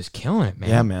Cox is just killing it, man.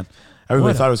 Yeah, man.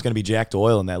 Everybody thought it was going to be Jack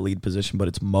Doyle in that lead position, but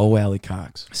it's Mo Alley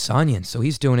Cox. Sonyan, so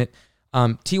he's doing it.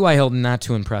 T.Y. Hilton, not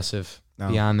too impressive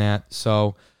beyond that.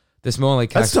 So this Mo Alley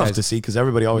Cox, that's tough to see because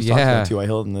everybody always talks about T.Y.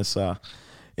 Hilton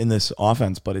in this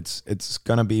offense, but it's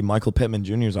going to be Michael Pittman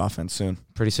Jr.'s offense soon.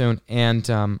 Pretty soon. And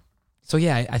so,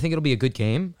 yeah, I think it'll be a good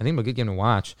game. I think it'll be a good game to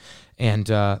watch. And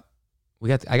I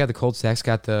got the Colts. Zach's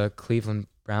got the Cleveland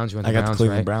Browns. I got the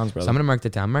Cleveland Browns, brother. So I'm going to mark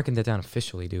that down. I'm marking that down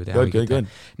officially, dude. Good.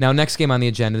 Now, next game on the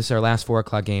agenda, this is our last 4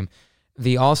 o'clock game.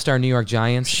 The All-Star New York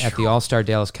Giants at the All-Star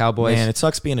Dallas Cowboys. Man, it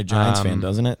sucks being a Giants fan,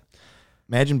 doesn't it?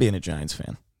 Imagine being a Giants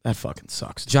fan. That fucking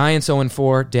sucks. Giants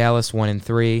 0-4, Dallas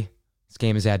 1-3. This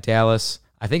game is at Dallas.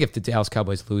 I think if the Dallas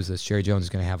Cowboys lose this, Jerry Jones is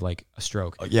going to have like a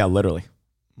stroke. Yeah, literally.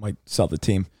 Might sell the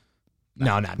team.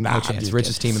 No chance.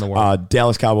 Richest team in the world.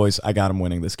 Dallas Cowboys, I got them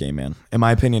winning this game, man. In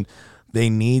my opinion, they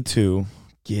need to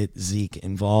get Zeke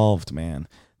involved, man.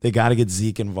 They got to get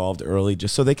Zeke involved early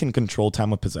just so they can control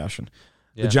time of possession.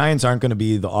 Yeah. The Giants aren't going to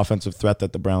be the offensive threat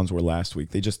that the Browns were last week.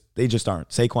 They just aren't.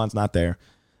 Saquon's not there.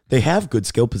 They have good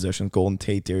skill positions, Golden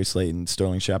Tate, Darius Slayton,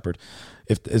 Sterling Shepard.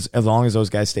 As long as those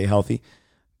guys stay healthy,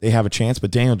 they have a chance.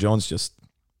 But Daniel Jones just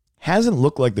hasn't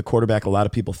looked like the quarterback a lot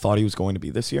of people thought he was going to be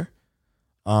this year.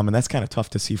 And that's kind of tough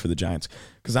to see for the Giants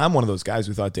because I'm one of those guys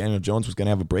who thought Daniel Jones was going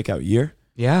to have a breakout year.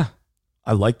 Yeah.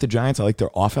 I like the Giants. I like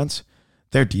their offense.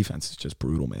 Their defense is just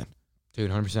brutal, man. Dude,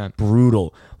 100%.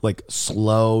 Brutal. Like,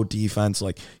 slow defense.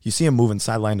 Like, you see them moving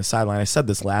sideline to sideline. I said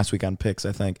this last week on picks,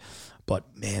 I think. But,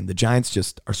 man, the Giants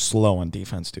just are slow on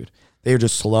defense, dude. They are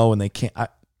just slow, and they can't.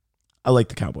 I like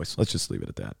the Cowboys. Let's just leave it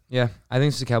at that. Yeah, I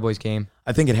think it's a Cowboys game.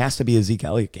 I think it has to be a Zeke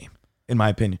Elliott game, in my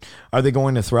opinion. Are they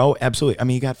going to throw? Absolutely. I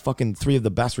mean, you got fucking 3 of the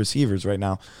best receivers right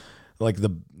now. Like,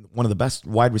 one of the best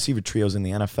wide receiver trios in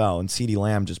the NFL. And CeeDee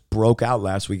Lamb just broke out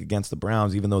last week against the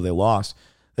Browns, even though they lost.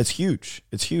 That's huge.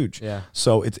 It's huge. Yeah.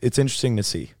 So it's interesting to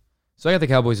see. So I got the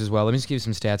Cowboys as well. Let me just give you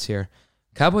some stats here.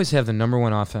 Cowboys have the number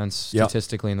 1 offense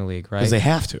statistically in the league, right? Because they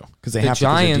have to. The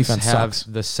Giants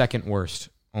have the second worst,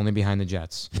 only behind the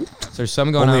Jets. So there's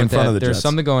something going on with that. There's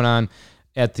something going on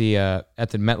at the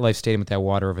MetLife Stadium with that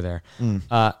water over there.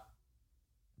 The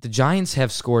Giants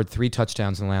have scored 3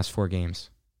 touchdowns in the last 4 games,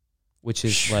 which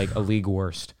is like a league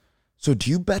worst. So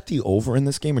do you bet the over in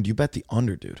this game or do you bet the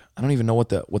under, dude? I don't even know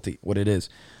what it is.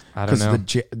 I don't know.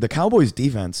 Because the Cowboys'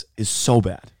 defense is so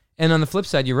bad. And on the flip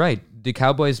side, you're right. The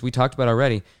Cowboys, we talked about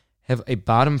already, have a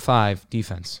bottom 5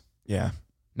 defense. Yeah.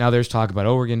 Now there's talk about,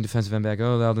 we're getting defensive end back.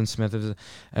 Aldon Smith.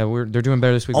 They're doing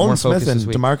better this week. Aldon Smith and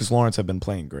DeMarcus Lawrence have been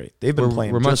playing great. They've been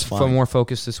playing just fine. We're much more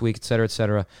focused this week, et cetera, et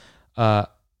cetera.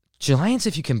 Giants,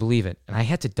 if you can believe it, and I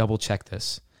had to double check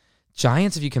this.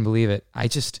 Giants, if you can believe it,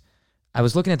 I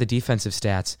was looking at the defensive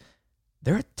stats.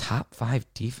 They're a top 5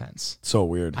 defense. So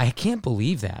weird. I can't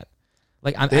believe that.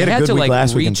 Like they had a good week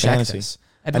last week in fantasy.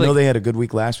 I know they had a good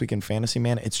week last week in fantasy,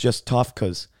 man. It's just tough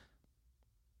because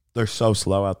they're so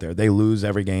slow out there. They lose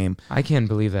every game. I can't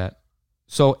believe that.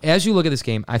 So as you look at this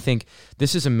game, I think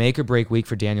this is a make or break week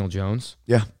for Daniel Jones.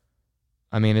 Yeah.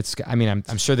 I'm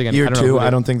sure they're going to. Year 2, I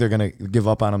don't think they're going to give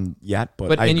up on him yet.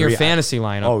 But in your fantasy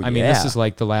lineup, this is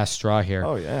like the last straw here.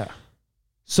 Oh, yeah.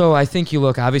 So I think you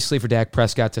look, obviously, for Dak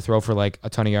Prescott to throw for like a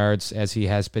ton of yards, as he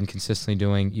has been consistently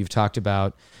doing. You've talked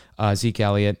about Zeke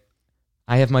Elliott.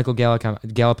 I have Michael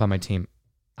Gallup on my team.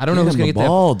 I don't know who's going to get the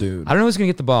ball, dude. I don't know who's going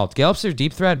to get the ball. Gallup's their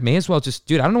deep threat. May as well just,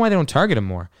 dude, I don't know why they don't target him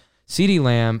more. CeeDee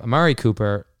Lamb, Amari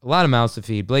Cooper, a lot of mouths to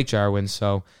feed. Blake Jarwin,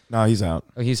 so. No, he's out.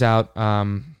 He's out. I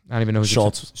don't even know who's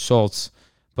Schultz.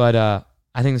 But I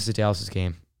think this is Dallas's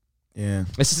game. Yeah.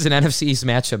 This is an NFC East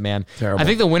matchup, man. Terrible. I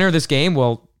think the winner of this game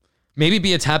will maybe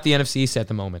be atop the NFC East at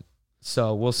the moment.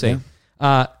 So we'll see.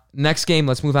 Yeah. Next game,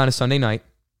 let's move on to Sunday night.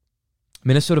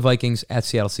 Minnesota Vikings at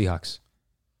Seattle Seahawks.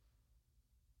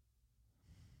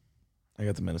 I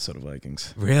got the Minnesota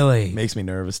Vikings. Really? Makes me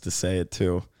nervous to say it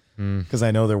too, because I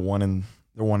know they're 1-3,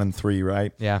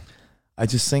 right? Yeah. I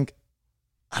just think,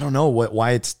 I don't know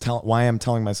why I'm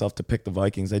telling myself to pick the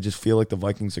Vikings. I just feel like the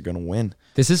Vikings are going to win.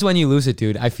 This is when you lose it,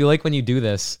 dude. I feel like when you do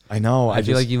this, I know. I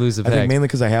feel like you lose the pick. I think mainly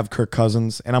because I have Kirk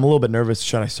Cousins, and I'm a little bit nervous.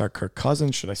 Should I start Kirk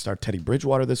Cousins? Should I start Teddy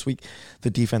Bridgewater this week? The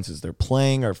defenses they're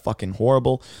playing are fucking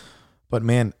horrible. But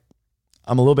man,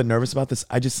 I'm a little bit nervous about this.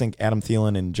 I just think Adam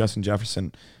Thielen and Justin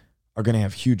Jefferson are going to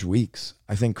have huge weeks.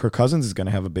 I think Kirk Cousins is going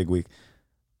to have a big week.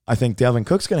 I think Dalvin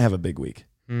Cook's going to have a big week.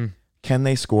 Can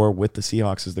they score with the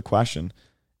Seahawks is the question,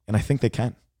 and I think they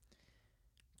can.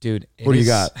 Dude, what do you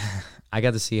got? I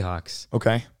got the Seahawks.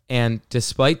 Okay. And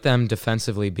despite them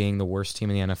defensively being the worst team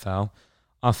in the NFL,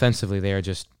 offensively they are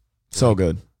just so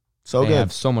good. So they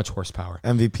have so much horsepower.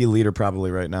 MVP leader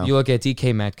probably right now. You look at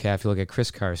DK Metcalf, you look at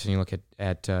Chris Carson, you look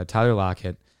at Tyler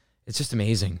Lockett. It's just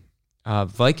amazing.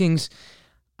 Vikings,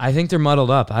 I think they're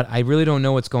muddled up. I really don't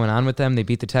know what's going on with them. They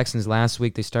beat the Texans last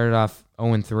week. They started off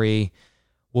 0-3.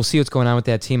 We'll see what's going on with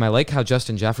that team. I like how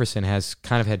Justin Jefferson has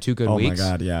kind of had 2 good weeks. Oh,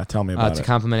 my God, yeah. Tell me about it. To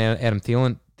complement Adam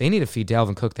Thielen. They need to feed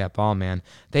Dalvin Cook that ball, man.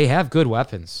 They have good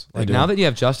weapons. Like now that you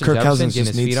have Justin Jefferson getting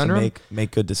his feet under him, make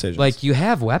good decisions. Like you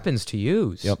have weapons to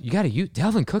use. Yep. You got to use.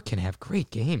 Dalvin Cook can have great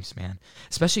games, man,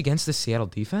 especially against the Seattle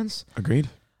defense. Agreed.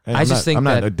 Hey, I'm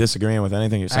not disagreeing with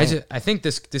anything you're saying. I think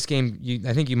this game.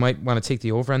 I think you might want to take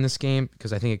the over on this game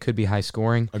because I think it could be high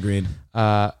scoring. Agreed.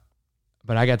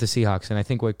 But I got the Seahawks, and I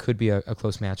think what could be a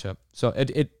close matchup. So a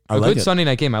good Sunday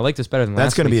night game. I like this better than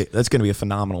last week. That's gonna be a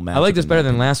phenomenal matchup. I like this better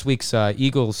than last week's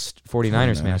Eagles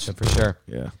 49ers matchup for sure.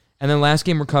 Yeah. And then last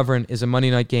game we're covering is a Monday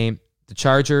night game: the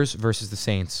Chargers versus the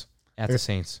Saints at the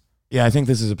Saints. Yeah, I think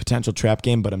this is a potential trap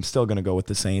game, but I'm still gonna go with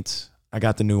the Saints. I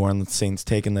got the New Orleans Saints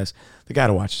taking this. The guy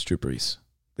to watch is Drew Brees.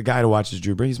 The guy to watch is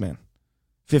Drew Brees, man.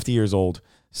 50 years old,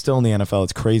 still in the NFL.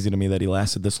 It's crazy to me that he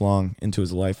lasted this long into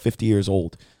his life. 50 years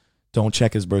old. Don't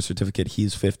check his birth certificate.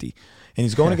 He's 50. And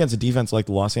he's going against a defense like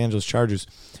the Los Angeles Chargers,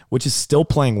 which is still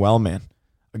playing well, man,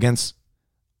 against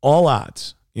all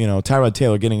odds. You know, Tyrod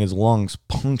Taylor getting his lungs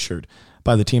punctured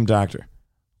by the team doctor,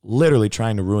 literally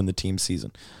trying to ruin the team's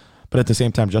season. But at the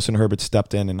same time, Justin Herbert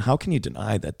stepped in, and how can you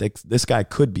deny that this guy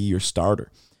could be your starter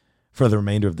for the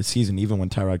remainder of the season, even when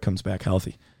Tyrod comes back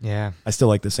healthy? Yeah. I still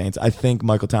like the Saints. I think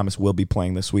Michael Thomas will be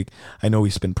playing this week. I know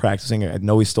he's been practicing. I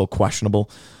know he's still questionable.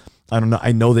 I don't know.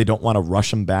 I know they don't want to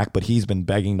rush him back, but he's been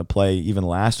begging to play even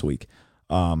last week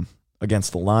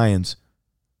against the Lions.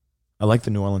 I like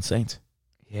the New Orleans Saints.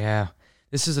 Yeah.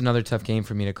 This is another tough game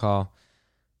for me to call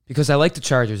because I like the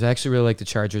Chargers. I actually really like the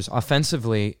Chargers.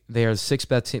 Offensively, they are the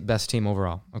 6th best team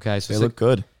overall. Okay, so they look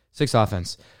good. 6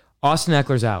 offense. Austin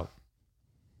Eckler's out.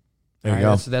 There you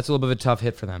go. So that's a little bit of a tough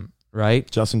hit for them, right?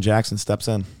 Justin Jackson steps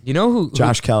in. You know who?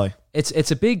 Josh Kelly.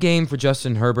 It's a big game for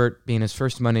Justin Herbert being his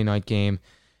first Monday night game.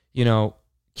 You know,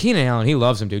 Keenan Allen, he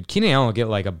loves him, dude. Keenan Allen will get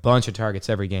like a bunch of targets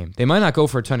every game. They might not go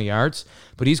for a ton of yards,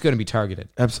 but he's going to be targeted.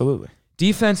 Absolutely.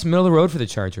 Defense, middle of the road for the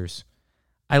Chargers.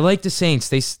 I like the Saints.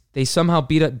 They somehow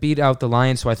beat out the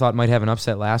Lions, who I thought might have an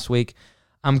upset last week.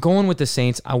 I'm going with the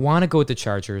Saints. I want to go with the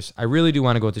Chargers. I really do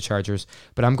want to go with the Chargers,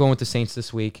 but I'm going with the Saints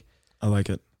this week. I like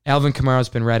it. Alvin Kamara's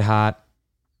been red hot.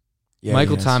 Yeah,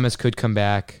 Michael Thomas could come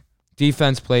back.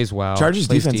 Defense plays well. Chargers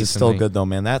defense is still good, though,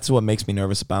 man. That's what makes me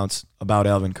nervous about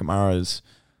Alvin Kamara is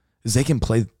they can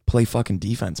play fucking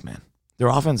defense, man. Their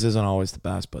offense isn't always the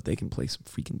best, but they can play some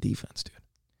freaking defense, dude.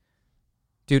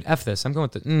 Dude, F this. I'm going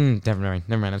with the... never mind.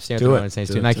 I'm staying with the New Orleans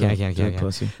Saints, dude. I can't.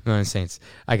 New Orleans Saints.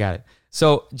 I got it.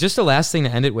 So, just the last thing to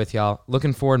end it with, y'all.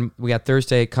 Looking forward. We got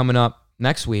Thursday coming up.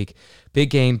 next week. Big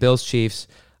game, Bills Chiefs.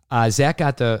 Zach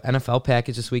got the NFL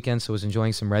package this weekend, so was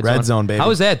enjoying some Red Zone, baby. How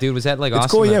was that, dude? Was that like awesome?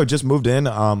 It's cool, yeah. We just moved in.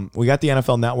 We got the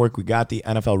NFL Network. We got the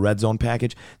NFL Red Zone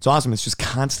package. It's awesome. It's just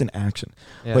constant action.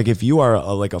 Yeah. Like if you are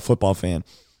like a football fan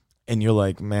and you're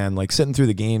like, man, like sitting through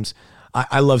the games.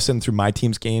 I love sitting through my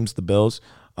team's games, the Bills.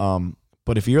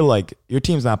 But if you're like, your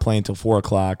team's not playing until 4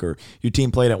 o'clock or your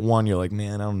team played at 1, you're like,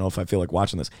 man, I don't know if I feel like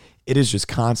watching this. It is just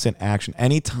constant action.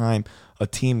 Anytime a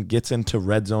team gets into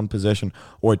red zone position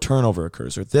or a turnover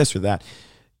occurs or this or that,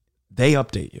 they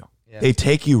update you. Yeah. They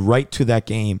take you right to that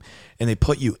game and they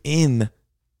put you in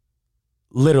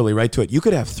literally right to it. You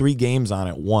could have 3 games on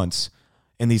at once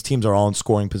and these teams are all in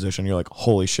scoring position. You're like,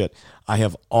 holy shit, I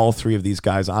have all 3 of these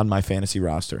guys on my fantasy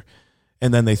roster.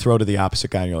 And then they throw to the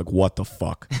opposite guy, and you're like, what the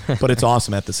fuck? But it's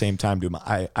awesome at the same time, dude.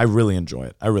 I really enjoy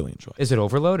it. I really enjoy it. Is it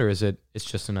overload, or it's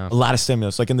just enough? A lot of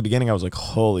stimulus. Like in the beginning, I was like,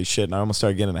 holy shit. And I almost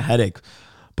started getting a headache.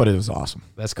 But it was awesome.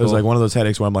 That's cool. It was like one of those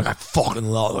headaches where I'm like, I fucking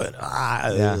love it.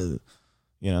 Yeah.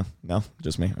 You know? No?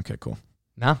 Just me? Okay, cool.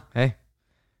 No, hey.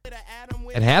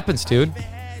 It happens, dude.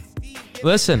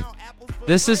 Listen,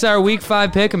 this is our Week 5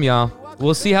 pick'em, y'all.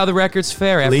 We'll see how the records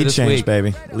fare after this week. Lead change,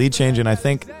 baby. Lead change, and I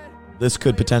think this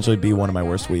could potentially be one of my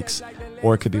worst weeks,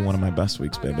 or it could be one of my best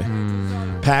weeks, baby.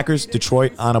 Packers,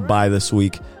 Detroit on a bye this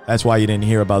week. That's why you didn't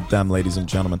hear about them, ladies and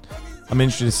gentlemen. I'm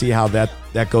interested to see how that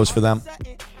goes for them.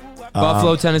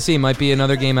 Buffalo, Tennessee might be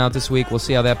another game out this week. We'll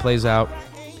see how that plays out.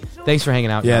 Thanks for hanging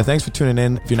out. Yeah, thanks for tuning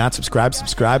in. If you're not subscribed,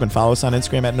 subscribe and follow us on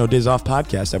Instagram at No Days Off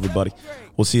Podcast, everybody.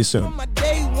 We'll see you soon. My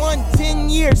day 1, 10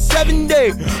 years, 7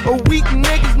 days. A week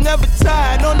niggas never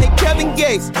tired on their Kevin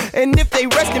Gates. And if they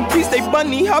rest in peace, they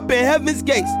bunny hop in heaven's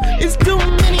gates. It's too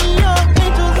many young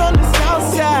angels on the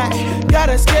south side. Got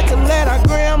us scared to let our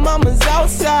grandmamas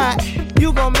outside.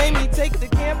 You gon' make me take the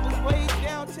campus way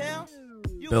downtown.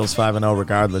 Bills 5-0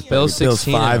 regardless. Bills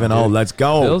 16 5-0. Let's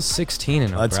go. Bills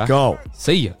 16-0. Let's go.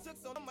 See ya.